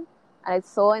vibration, and it's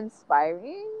so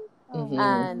inspiring.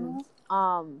 And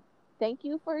thank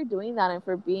you for doing that and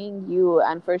for being you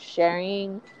and for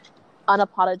sharing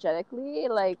unapologetically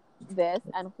like this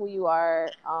and who you are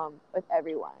with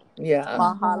everyone. Yeah.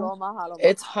 Mahalo, mahalo,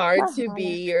 It's mahalo. hard to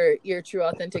be your true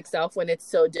authentic self when it's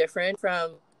so different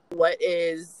from what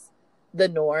is the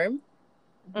norm.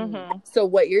 Mm-hmm. So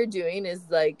what you're doing is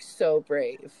like so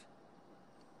brave.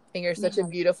 And you're such a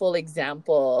beautiful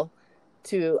example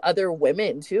to other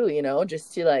women too, you know,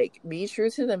 just to like be true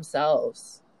to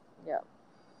themselves. Yeah.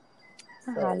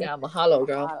 So yeah, mahalo,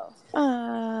 girl.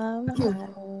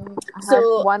 Mahalo. I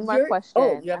So have one more question.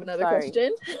 Oh, you have I'm another sorry.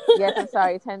 question? Yes, I'm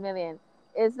sorry. 10 million.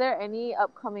 Is there any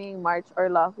upcoming March or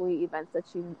Lahui events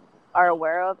that you are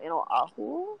aware of in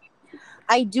Oahu?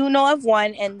 I do know of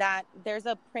one, and that there's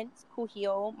a Prince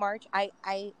Kuhio March.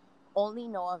 I only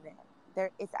know of it.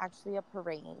 It's actually a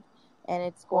parade, and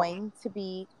it's going to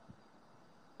be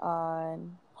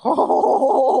on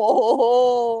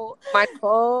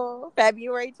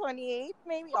February 28th,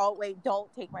 maybe. Oh wait, don't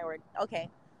take my word. Okay,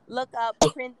 look up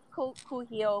Prince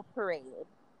Kuhio Parade.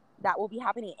 That will be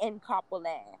happening in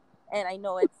Kapolei, and I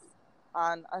know it's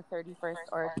on a 31st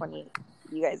or a 28th.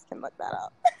 You guys can look that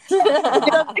up.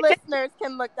 The listeners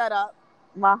can look that up.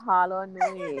 Mahalo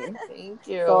nui. Thank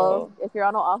you. So if you're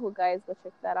on Oahu, guys, go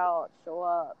check that out. Show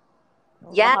up.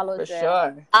 Yeah, Mahalo, for Drea.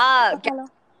 sure. You're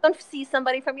gonna see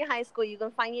somebody from your high school. You're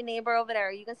gonna find your neighbor over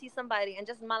there. You can see somebody and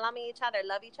just malami each other,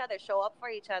 love each other, show up for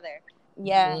each other.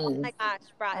 Yeah. Oh my gosh,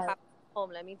 bro! If I'm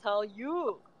home, let me tell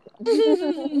you.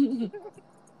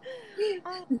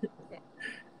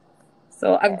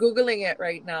 So I'm Googling it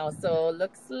right now. So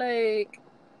looks like,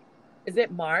 is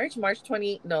it March? March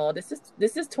 20? No, this is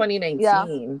 2019. Yeah.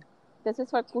 This is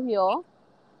for Kuhio.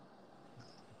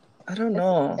 I don't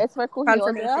know. It's for Kuhio.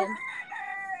 Confirmation.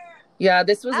 Yeah,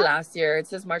 this was last year. It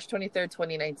says March 23rd,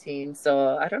 2019.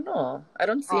 So I don't know. I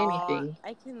don't see anything.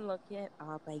 I can look it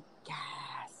up, I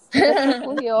guess.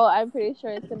 Kuhio, I'm pretty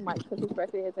sure it's in March because his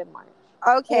birthday is in March.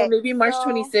 Okay. Oh, maybe March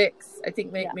 26th. I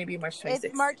think maybe March 26th.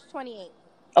 It's March 28th.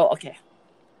 Oh, okay.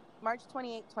 March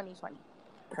 28th, 2020.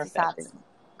 Perfect.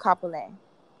 Kapolei.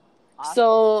 Awesome.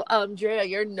 So, Drea,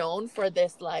 you're known for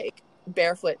this like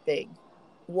barefoot thing.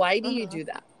 Why do you do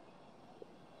that?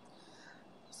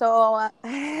 So,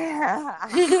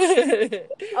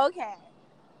 okay.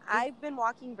 I've been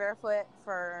walking barefoot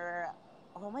for,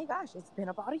 oh my gosh, it's been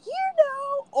about a year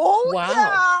now. Oh,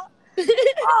 wow. Yeah.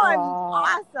 Oh, I'm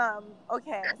awesome.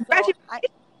 Okay. So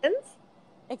Congratulations.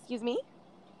 Excuse me?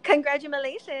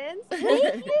 Congratulations.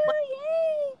 Thank you.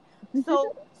 Yay.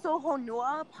 So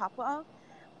Honua, Papa,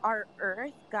 our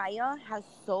earth, Gaia, has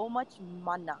so much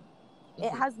mana.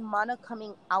 It has mana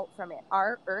coming out from it.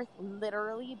 Our earth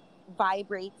literally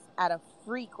vibrates at a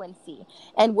frequency.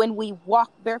 And when we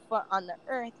walk barefoot on the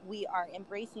earth, we are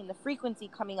embracing the frequency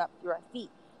coming up through our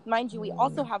feet. Mind you, we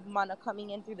also have mana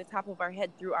coming in through the top of our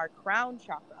head through our crown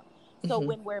chakra. So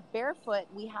when we're barefoot,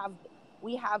 we have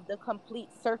the complete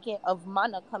circuit of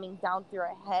mana coming down through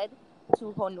our head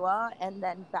to Honua and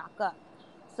then back up.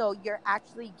 So you're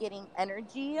actually getting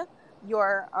energy.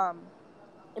 You're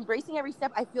embracing every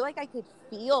step. I feel like I could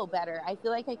feel better. I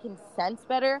feel like I can sense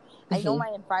better. I know my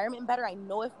environment better. I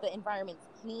know if the environment's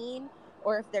clean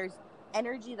or if there's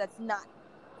energy that's not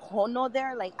hono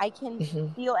there. Like I can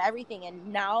feel everything.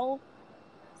 And now,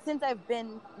 since I've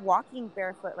been walking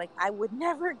barefoot, like I would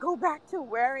never go back to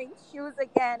wearing shoes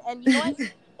again. And you know what?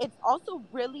 It's also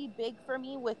really big for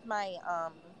me with my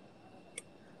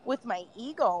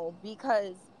ego,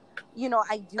 because you know,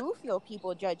 I do feel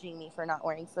people judging me for not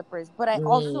wearing slippers, but I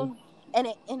also and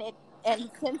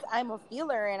since I'm a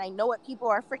feeler and I know what people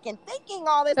are freaking thinking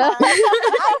all the time,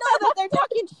 I know that they're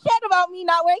talking shit about me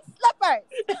not wearing slippers.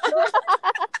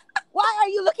 Why are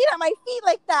you looking at my feet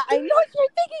like that? I know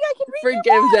you're thinking I can read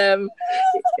Forgive them.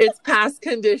 It's past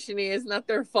conditioning. It's not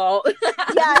their fault.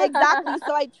 Yeah, exactly.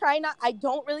 So I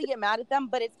don't really get mad at them,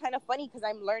 but it's kind of funny because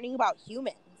I'm learning about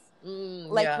humans.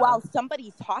 Wow,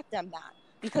 somebody taught them that,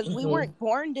 because we weren't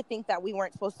born to think that we were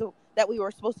supposed to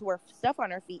wear stuff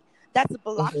on our feet. That's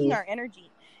blocking our energy.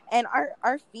 And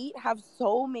our feet have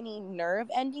so many nerve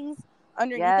endings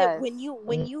underneath it. When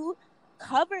you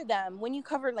cover them,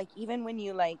 like, even when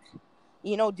you like,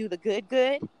 you know, do the good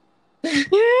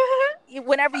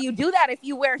whenever you do that, if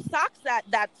you wear socks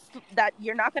that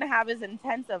you're not going to have as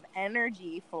intense of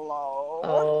energy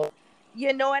flow.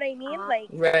 You know what I mean? Like,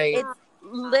 it's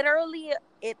literally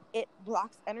it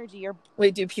blocks energy.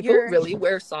 Wait, do people really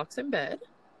wear socks in bed?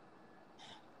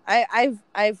 I've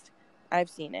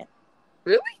seen it.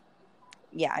 Really?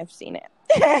 Yeah, I've seen it.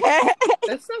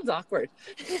 That sounds awkward.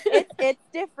 It's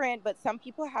different, but some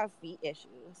people have feet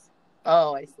issues.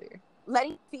 Oh, I see.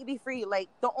 Letting feet be free. Like,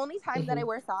 the only time that I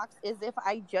wear socks is if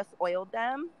I just oiled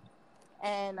them,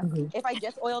 and if I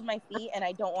just oiled my feet and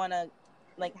I don't want to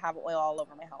like have oil all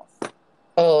over my house.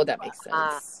 Oh, that makes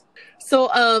sense. So,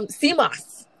 sea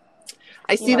moss.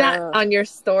 I see that on your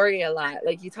story a lot.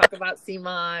 Like, you talk about sea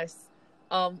moss.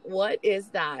 What is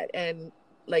that? And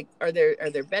like, are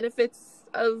there benefits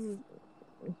of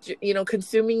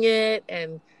consuming it?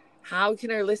 And how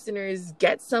can our listeners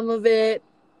get some of it?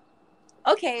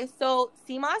 Okay, so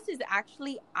sea moss is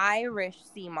actually Irish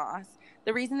sea moss.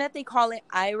 The reason that they call it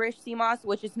Irish sea moss,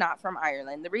 which is not from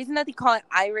Ireland, the reason that they call it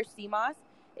Irish sea moss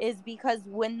is because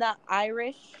when the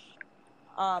Irish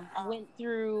went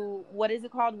through, what is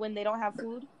it called when they don't have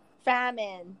food?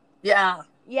 Famine. Yeah.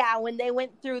 Yeah, when they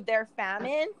went through their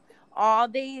famine, all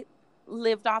they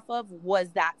lived off of was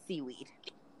that seaweed.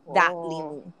 That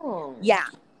limon. Yeah.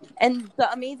 And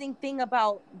the amazing thing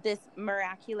about this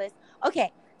miraculous,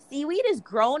 seaweed is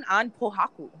grown on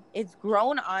pohaku. It's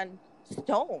grown on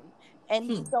stone.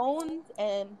 And stones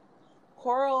and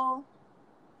coral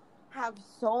have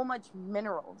so much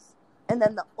minerals. And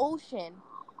then the ocean,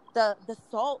 the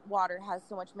salt water has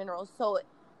so much minerals. So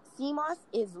sea moss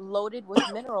is loaded with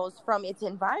minerals from its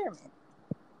environment.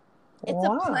 It's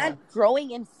a plant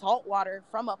growing in salt water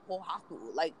from a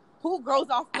pohaku. Like, who grows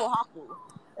off pohaku?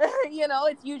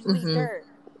 It's usually dirt.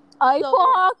 Ay,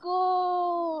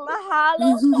 pohaku!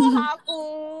 Mahalo,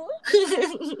 pohaku!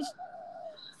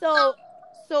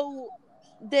 So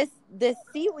this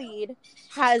seaweed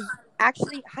has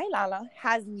actually, hi Lala,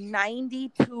 has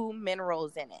 92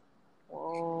 minerals in it.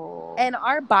 Whoa. And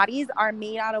our bodies are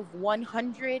made out of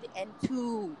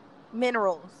 102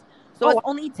 minerals. So it's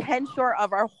only 10 short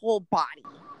of our whole body.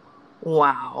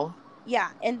 Wow. Yeah,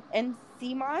 and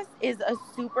sea moss is a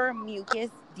super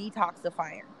mucus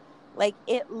detoxifier. Like,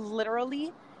 it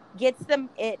literally gets them,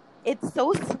 it's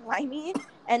so slimy,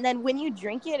 and then when you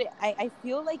drink it, I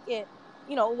feel like it,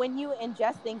 when you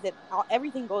ingest things,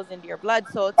 everything goes into your blood.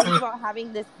 So think about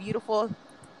having this beautiful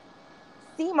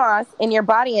sea moss in your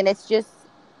body, and it's just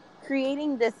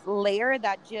creating this layer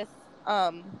that just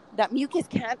that mucus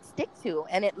can't stick to,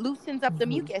 and it loosens up the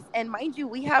mucus. And mind you,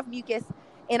 we have mucus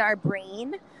in our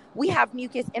brain, we have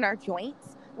mucus in our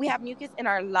joints, we have mucus in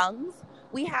our lungs,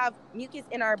 we have mucus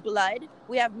in our blood,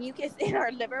 we have mucus in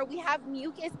our liver, we have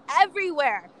mucus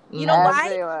everywhere. You know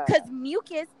why? Because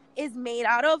mucus is made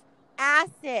out of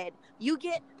acid. You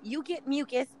get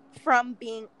mucus from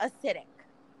being acidic.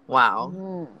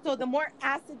 Wow. So the more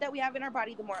acid that we have in our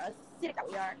body, the more acidic that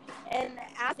we are. And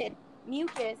acid,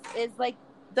 mucus, is like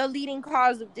the leading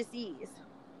cause of disease.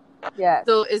 Yes.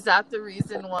 So is that the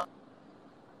reason why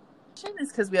is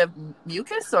because we have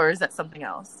mucus, or is that something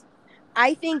else?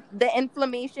 I think the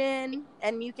inflammation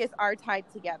and mucus are tied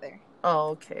together. Oh,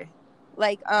 okay.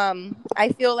 Like,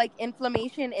 I feel like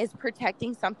inflammation is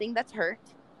protecting something that's hurt.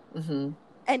 And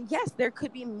yes, there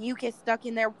could be mucus stuck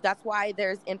in there. That's why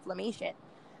there's inflammation.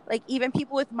 Like, even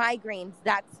people with migraines,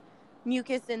 that's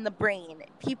mucus in the brain.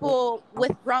 People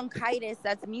with bronchitis,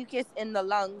 that's mucus in the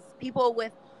lungs. People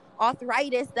with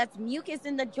arthritis, that's mucus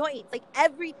in the joints. Like,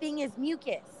 everything is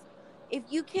mucus. If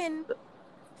you can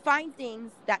find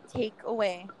things that take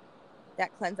away,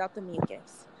 that cleanse out the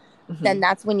mucus, then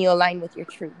that's when you align with your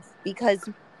truth. Because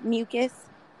mucus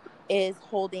is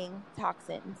holding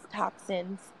toxins.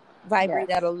 Toxins vibrate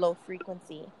at a low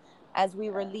frequency. As we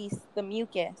release the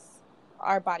mucus,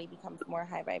 our body becomes more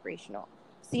high vibrational.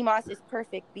 Sea moss is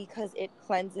perfect because it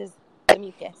cleanses the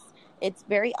mucus. It's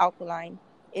very alkaline.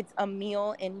 It's a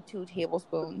meal in 2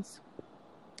 tablespoons.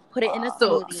 Put it in a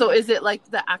smoothie. So is it like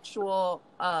the actual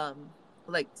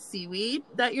like seaweed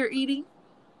that you're eating?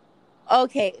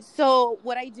 Okay, so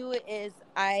what I do is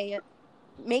I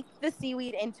make the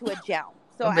seaweed into a gel.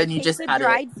 So I take the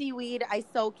dried seaweed, I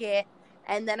soak it,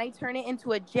 and then I turn it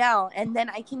into a gel, and then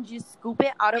I can just scoop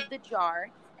it out of the jar,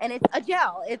 and it's a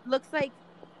gel. It looks like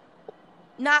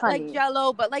not honey. Like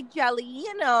Jell-O, but like jelly,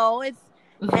 it's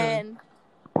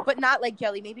but not like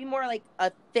jelly, maybe more like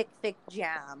a thick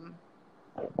jam.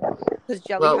 Because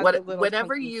jelly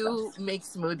whenever you make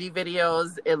smoothie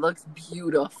videos, it looks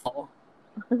beautiful.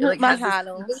 It like has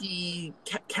this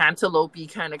cantaloupe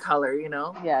kind of color,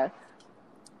 Yes.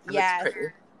 Yes.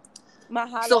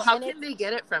 Mahalo. So how can they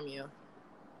get it from you?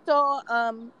 So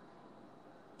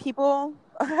people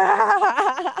like,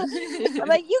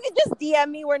 you can just DM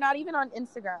me. We're not even on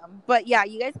Instagram. But yeah,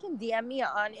 you guys can DM me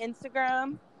on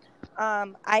Instagram.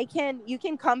 You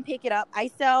can come pick it up.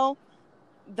 I sell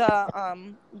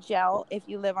the gel if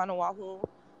you live on Oahu.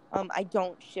 I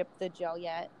don't ship the gel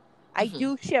yet. I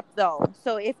do ship though.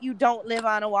 So if you don't live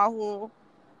on Oahu,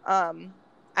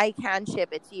 I can ship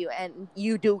it to you, and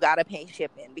you do gotta pay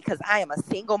shipping because I am a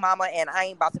single mama and I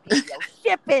ain't about to pay your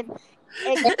shipping.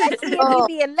 Especially if you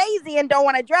being lazy and don't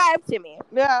want to drive to me.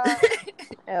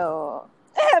 Oh.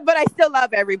 But I still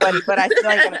love everybody, but I still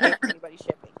ain't gonna pay for anybody's shipping.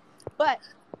 But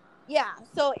yeah,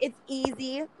 so it's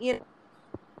easy. You know,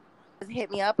 just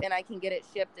hit me up and I can get it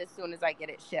shipped as soon as I get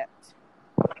it shipped.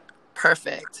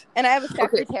 Perfect. And I have a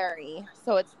secretary,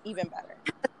 so it's even better.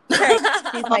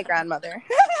 She's my grandmother.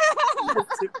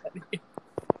 That's too funny.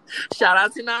 Shout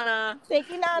out to Nana. Thank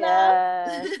you, Nana.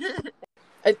 Yeah.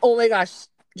 And, oh my gosh,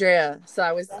 Drea. So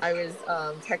I was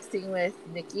texting with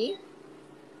Nikki.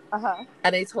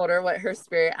 And I told her what her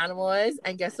spirit animal is,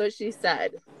 and guess what she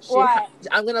said?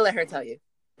 I'm gonna let her tell you.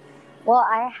 Well,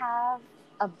 I have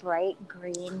a bright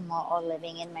green mo'o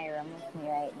living in my room with me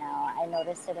right now. I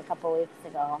noticed it a couple weeks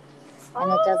ago,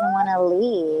 and it doesn't want to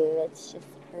leave. It's just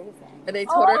cruising. And I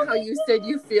told her how you said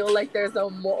you feel like there's a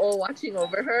mo'o watching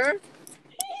over her.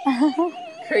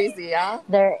 Crazy, yeah?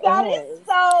 That is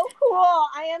so cool.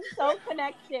 I am so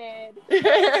connected.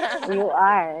 You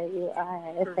are.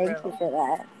 Thank you for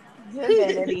that.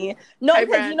 Divinity. No,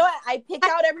 because you know what? I picked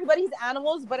out everybody's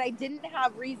animals, but I didn't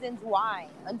have reasons why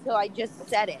until I just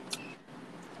said it.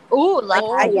 Ooh,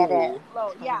 I get it.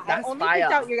 Yeah, that's I only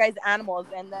picked out your guys' animals,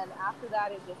 and then after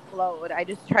that, it just flowed. I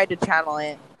just tried to channel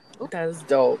it. That's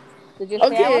dope. Did you say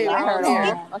okay, I was we're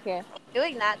here? Okay.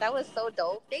 Doing that was so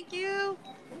dope. Thank you.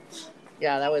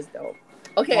 Yeah, that was dope.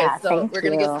 Okay, so we're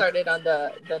gonna get started on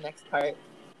the next part.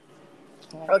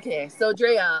 Okay, so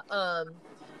Drea,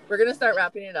 we're gonna start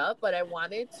wrapping it up, but I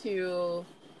wanted to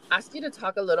ask you to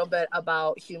talk a little bit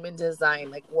about human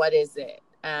design. Like, what is it,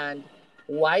 and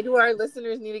why do our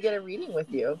listeners need to get a reading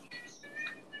with you?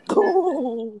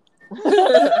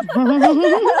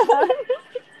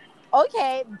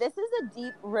 Okay, this is a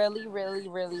deep, really, really,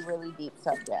 really, really deep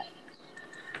subject.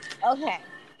 Okay,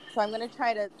 so I'm gonna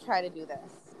try to do this.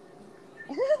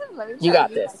 You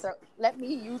got this. Let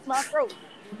me use my throat.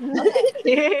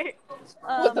 Okay.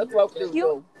 What the throat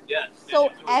do? So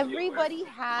everybody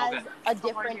has a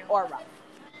different aura.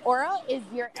 Aura is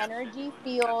your energy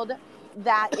field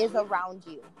that is around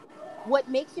you. What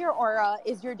makes your aura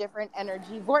is your different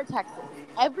energy vortexes.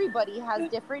 Everybody has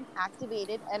different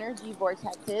activated energy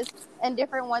vortexes and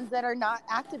different ones that are not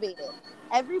activated.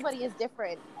 Everybody is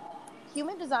different.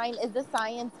 Human design is the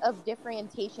science of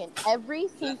differentiation. Every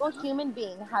single human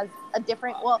being has a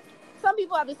different, well, some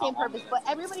people have the same purpose, but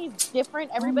everybody's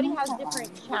different. Everybody has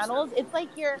different channels. It's like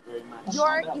your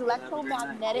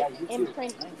electromagnetic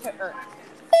imprint to Earth.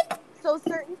 So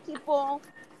certain people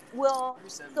will,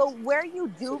 so where you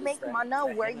do make mana,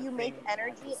 where you make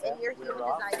energy in your human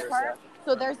design chart,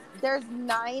 so there's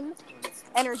 9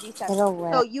 energy centers.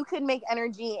 So you can make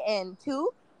energy in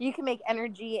 2, you can make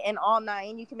energy in all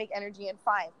 9, you can make energy in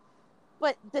 5.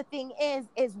 But the thing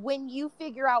is when you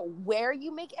figure out where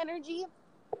you make energy,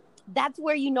 that's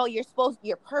where you know your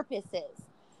purpose is.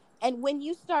 And when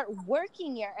you start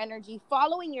working your energy,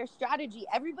 following your strategy,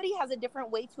 everybody has a different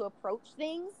way to approach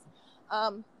things.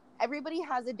 Everybody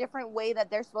has a different way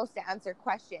that they're supposed to answer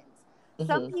questions.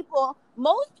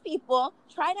 Most people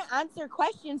try to answer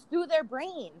questions through their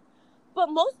brain, but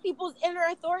most people's inner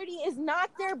authority is not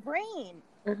their brain.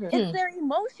 It's their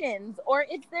emotions, or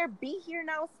it's their be here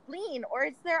now spleen, or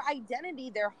it's their identity,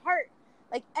 their heart.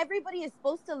 Like, everybody is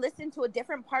supposed to listen to a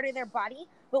different part of their body,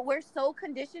 but we're so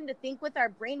conditioned to think with our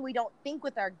brain. We don't think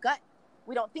with our gut.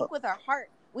 We don't think with our heart.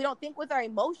 We don't think with our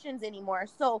emotions anymore.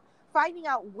 So finding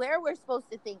out where we're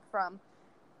supposed to think from,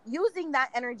 using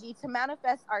that energy to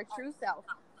manifest our true self,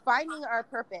 finding our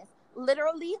purpose.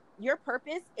 Literally, your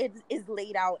purpose is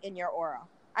laid out in your aura.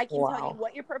 I can tell you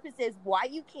what your purpose is, why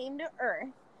you came to Earth,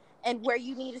 and where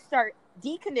you need to start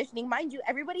deconditioning. Mind you,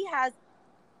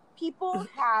 people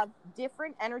have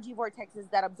different energy vortexes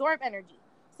that absorb energy.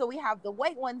 So we have the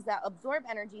white ones that absorb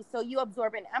energy, so you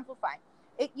absorb and amplify.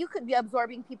 You could be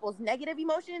absorbing people's negative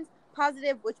emotions,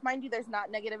 positive, which, mind you, there's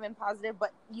not negative and positive,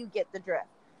 but you get the drift.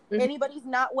 Anybody's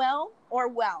not well or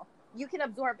well, you can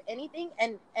absorb anything,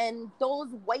 and those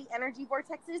white energy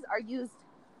vortexes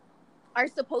are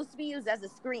supposed to be used as a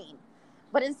screen.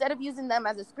 But instead of using them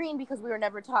as a screen, because we were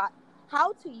never taught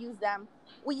how to use them,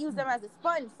 we use them as a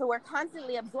sponge. So we're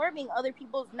constantly absorbing other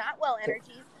people's not well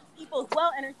energies, people's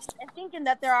well energies, and thinking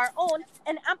that they're our own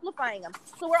and amplifying them.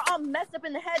 So we're all messed up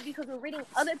in the head because we're reading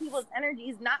other people's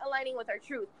energies, not aligning with our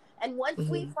truth. And once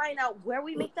we find out where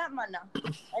we make that mana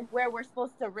and where we're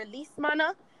supposed to release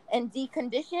mana and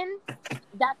decondition,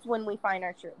 that's when we find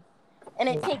our truth. And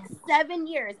it takes 7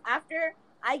 years. After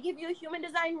I give you a human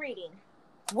design reading,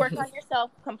 work on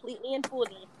yourself completely and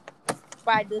fully.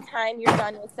 By the time you're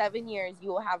done with 7 years, you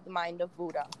will have the mind of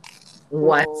Buddha.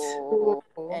 What?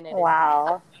 And it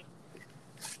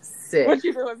Sick. What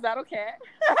you do? Is that okay?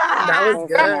 That was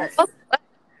good.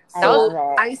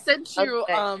 So I sent you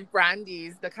Okay.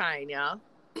 Brandy's the kind, yeah?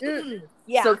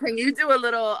 Yeah. So can you do a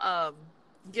little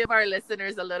give our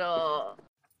listeners a little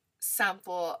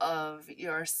sample of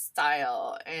your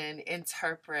style and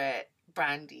interpret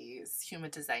Brandy's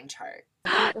human design chart.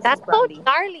 That's so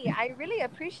Charlie. I really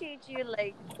appreciate you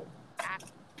like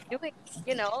doing,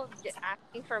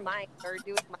 asking for mine or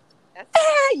doing mine. That's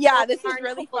Yeah, so this is darn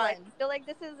really cool. fun. Like, I feel like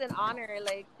this is an honor.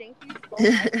 Like, thank you so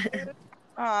much, dude.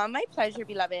 My pleasure,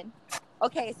 beloved.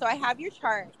 Okay, so I have your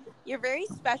chart. You're very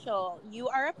special. You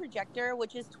are a projector,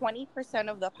 which is 20%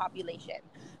 of the population,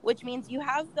 which means you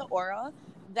have the aura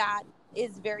that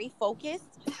is very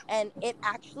focused and it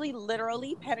actually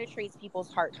literally penetrates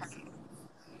people's hearts.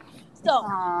 So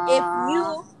if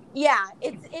you,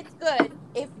 it's good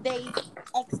if they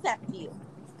accept you.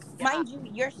 Mind you,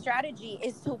 your strategy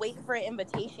is to wait for an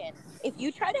invitation. If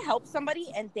you try to help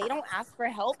somebody and they don't ask for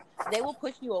help, they will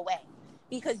push you away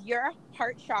because your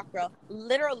heart chakra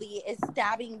literally is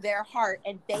stabbing their heart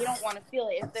and they don't want to feel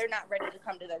it if they're not ready to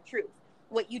come to their truth.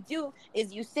 What you do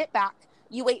is you sit back,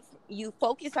 you wait, you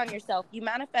focus on yourself, you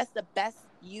manifest the best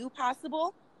you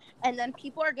possible, and then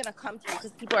people are going to come to you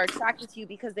because people are attracted to you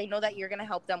because they know that you're going to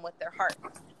help them with their heart.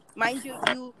 Mind you,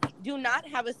 you do not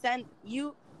have a sense,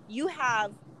 you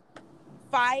have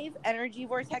 5 energy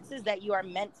vortexes that you are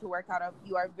meant to work out of.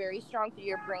 You are very strong through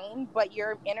your brain, but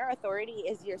your inner authority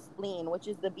is your spleen, which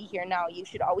is the be here now. You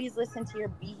should always listen to your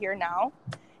be here now.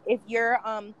 If you're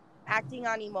acting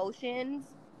on emotions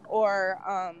or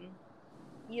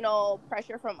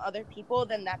pressure from other people,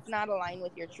 then that's not aligned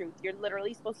with your truth. You're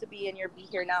literally supposed to be in your be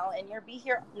here now, and your be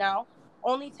here now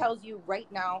only tells you right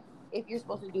now if you're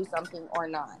supposed to do something or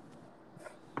not.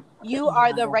 You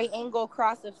are the right angle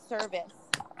cross of service.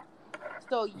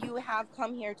 So you have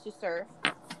come here to serve.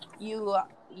 You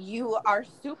are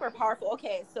super powerful.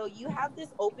 Okay, so you have this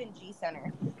open G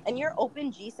center, and your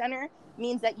open G center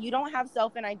means that you don't have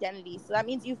self and identity. So that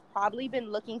means you've probably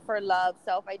been looking for love,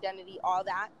 self identity, all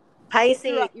that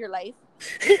throughout your life.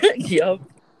 Yep.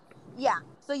 Yeah.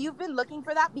 So you've been looking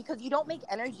for that because you don't make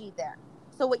energy there.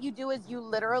 So what you do is you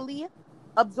literally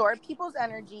absorb people's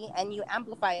energy and you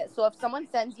amplify it. So if someone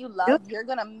sends you love, you're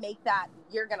going to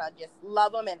just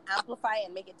love them and amplify it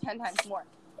and make it 10 times more.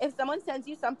 If someone sends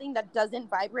you something that doesn't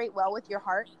vibrate well with your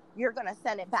heart, you're going to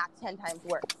send it back 10 times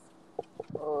worse.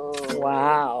 Oh,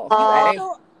 wow.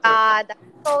 That's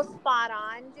so spot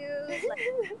on, dude.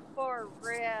 Like, for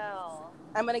real.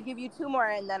 I'm going to give you 2 more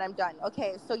and then I'm done.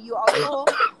 Okay, so you also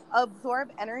absorb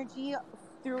energy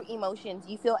through emotions.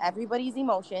 You feel everybody's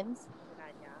emotions.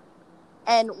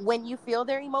 And when you feel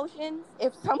their emotions,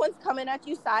 if someone's coming at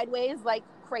you sideways like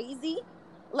crazy,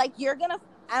 like you're going to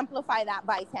amplify that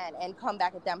by 10 and come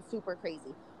back at them super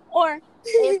crazy. Or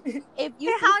if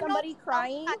you see somebody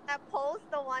crying. That post,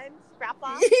 the one scrap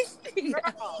off.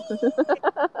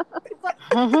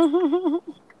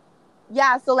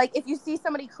 Yeah, so like if you see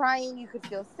somebody crying, you could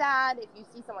feel sad. If you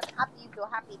see someone happy, you feel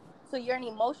happy. So you're an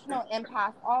emotional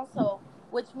empath also,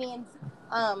 which means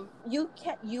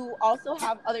you also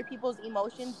have other people's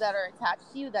emotions that are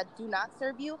attached to you that do not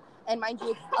serve you. And mind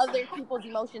you, it's other people's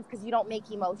emotions because you don't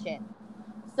make emotion.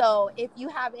 So if you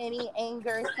have any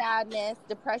anger, sadness,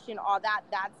 depression, all that,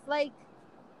 that's like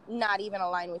not even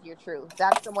aligned with your truth.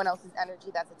 That's someone else's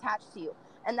energy that's attached to you.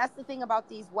 And that's the thing about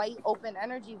these white open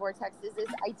energy vortexes is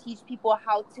I teach people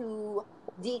how to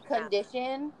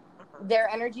decondition their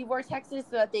energy vortexes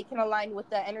so that they can align with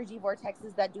the energy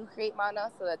vortexes that do create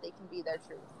mana so that they can be their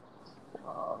truth.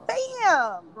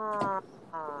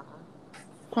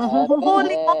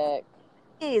 Holy,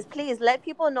 please let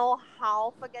people know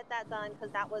how to get that done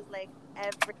because that was like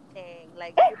everything.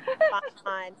 Like spot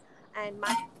on. And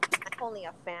I'm only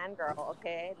a fangirl,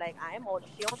 okay? Like I'm old.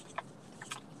 She only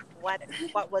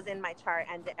what was in my chart,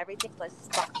 and everything was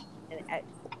spot on.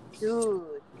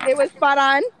 Dude, it was spot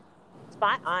on.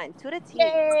 Spot on to the T.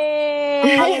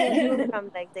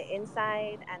 From like the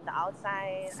inside and the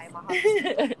outside.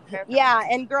 Yeah,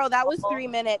 and girl, that was 3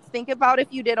 minutes. Think about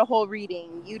if you did a whole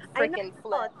reading, you'd freaking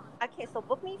flip. Okay, so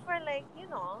book me for like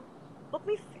book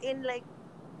me in like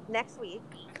next week.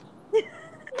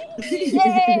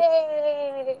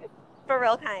 Yay! For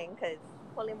real kind, because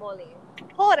holy moly.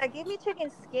 Oh, that gave me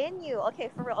chicken skin, you. Okay,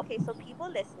 for real. Okay, so people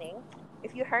listening,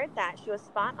 if you heard that, she was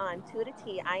spot on to the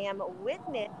T. I am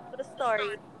witness to the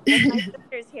story with my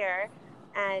sisters here,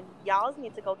 and y'all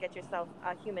need to go get yourself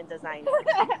a human design.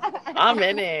 I'm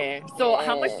in it. So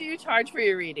how much do you charge for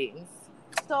your readings?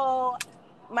 So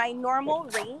my normal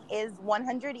rate is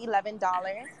 $111.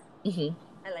 Mm-hmm.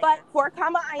 But for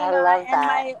Kauhane and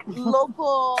my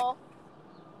local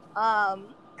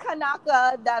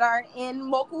Kanaka that are in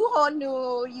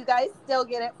Mokuhonu, you guys still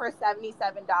get it for $77.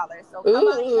 So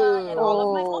Kauhane and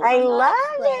all of my I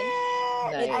love it.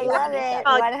 It's I love it.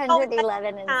 77.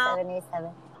 111 and 77.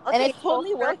 And Okay, it's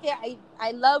totally so worth it.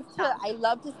 I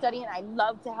love to study and I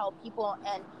love to help people.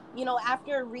 And you know,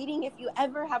 after reading, if you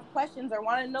ever have questions or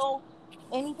want to know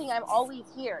anything, I'm always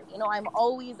here. You know, I'm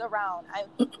always around.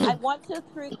 I want to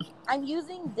create. I'm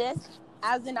using this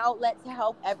as an outlet to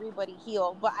help everybody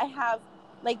heal. But I have,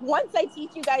 like, once I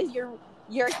teach you guys your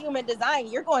human design,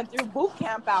 you're going through boot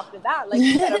camp after that. Like,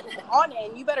 you better be on it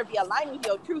and you better be aligned with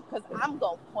your truth, because I'm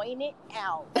gonna point it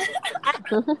out.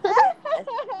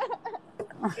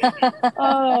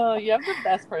 Oh, you have the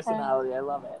best personality. I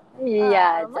love it.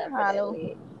 Yeah, Mahalo.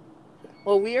 definitely.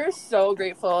 Well, we are so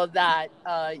grateful that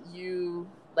you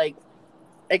like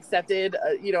accepted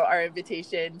our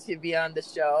invitation to be on the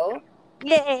show,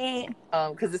 yay.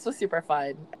 because this was super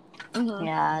fun. Mhm.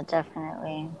 Yeah,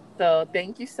 definitely. So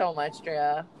thank you so much,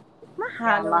 Drea.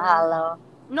 Yeah, mahalo.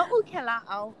 No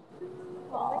ukela'au.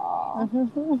 Aw.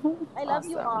 I love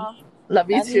you Awesome. all. Love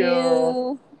you Love too.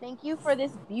 you. Thank you for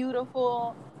this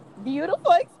beautiful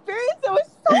experience. It was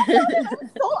so fun. I'm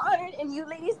so honored, and you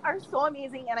ladies are so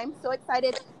amazing, and I'm so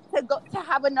excited to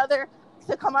have another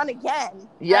to come on again.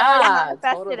 Yeah,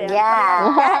 manifested totally. it.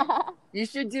 Yeah. You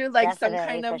should do like some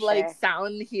Definitely, kind of for like sure.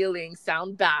 sound healing,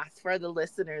 sound bath for the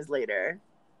listeners later.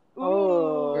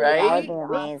 Ooh, Right? that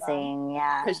would be amazing.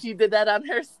 Yeah. Because she did that on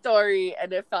her story,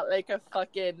 and it felt like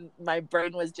my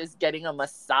brain was just getting a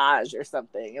massage or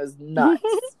something. It was nuts.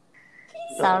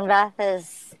 Sound bath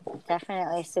is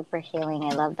definitely super healing. I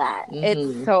love that.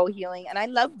 It's so healing, and I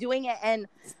love doing it. And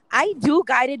I do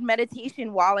guided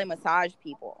meditation while I massage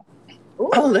people.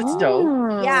 Oh, that's dope.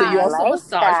 Yeah, So you I also like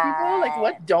massage people? Like, that.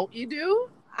 what don't you do?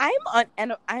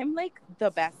 I'm like the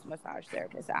best massage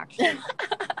therapist, actually,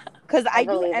 because I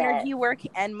do believe energy it. work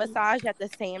and massage at the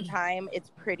same time. It's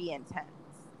pretty intense.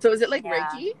 So is it like Yeah.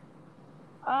 Reiki?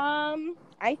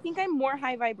 I think I'm more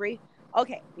high vibrate.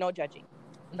 Okay, no judging.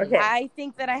 Okay. I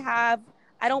think that I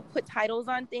don't put titles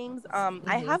on things.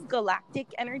 I have galactic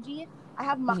energy. I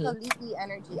have Makaliki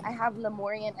energy. I have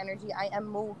Lemurian energy. I am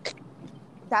Mu.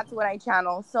 That's what I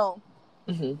channel. So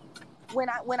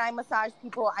when I massage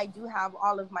people, I do have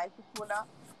all of my kupuna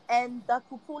and the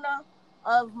kupuna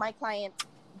of my client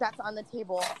that's on the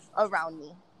table around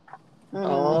me.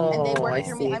 Oh, And they work I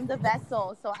through see. me. I'm the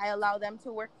vessel, so I allow them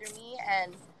to work through me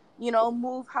and, you know,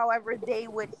 move however they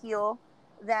would heal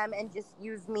them and just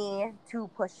use me to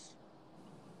push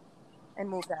and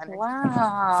move the energy.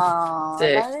 Wow.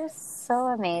 Sick. That is so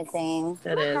amazing.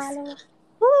 That is.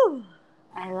 Woo.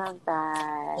 I love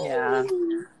that. Yeah.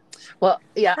 Well,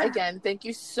 yeah, again, thank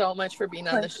you so much for being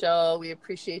on the show. We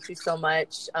appreciate you so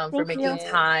much for making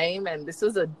time. And this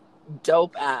was a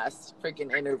dope ass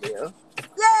freaking interview.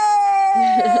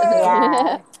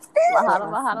 Yeah. Mahalo,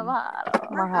 mahalo,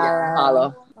 mahalo. Mahalo.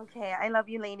 Mahalo. Okay, I love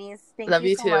you, ladies. Thank Love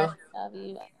you so too. much. Love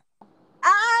you.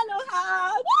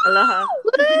 Aloha. Aloha.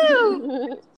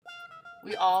 Woo!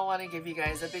 We all want to give you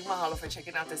guys a big mahalo for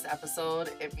checking out this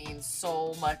episode. It means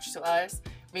so much to us.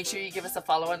 Make sure you give us a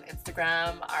follow on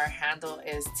Instagram. Our handle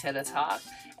is Tita Talk.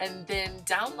 And then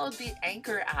download the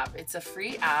Anchor app. It's a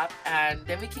free app, and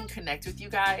then we can connect with you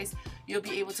guys. You'll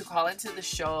be able to call into the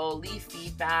show, leave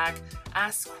feedback,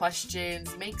 ask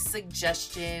questions, make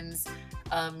suggestions,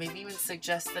 maybe even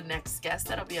suggest the next guest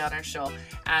that'll be on our show.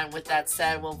 And with that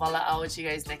said, we'll voila out with you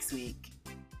guys next week.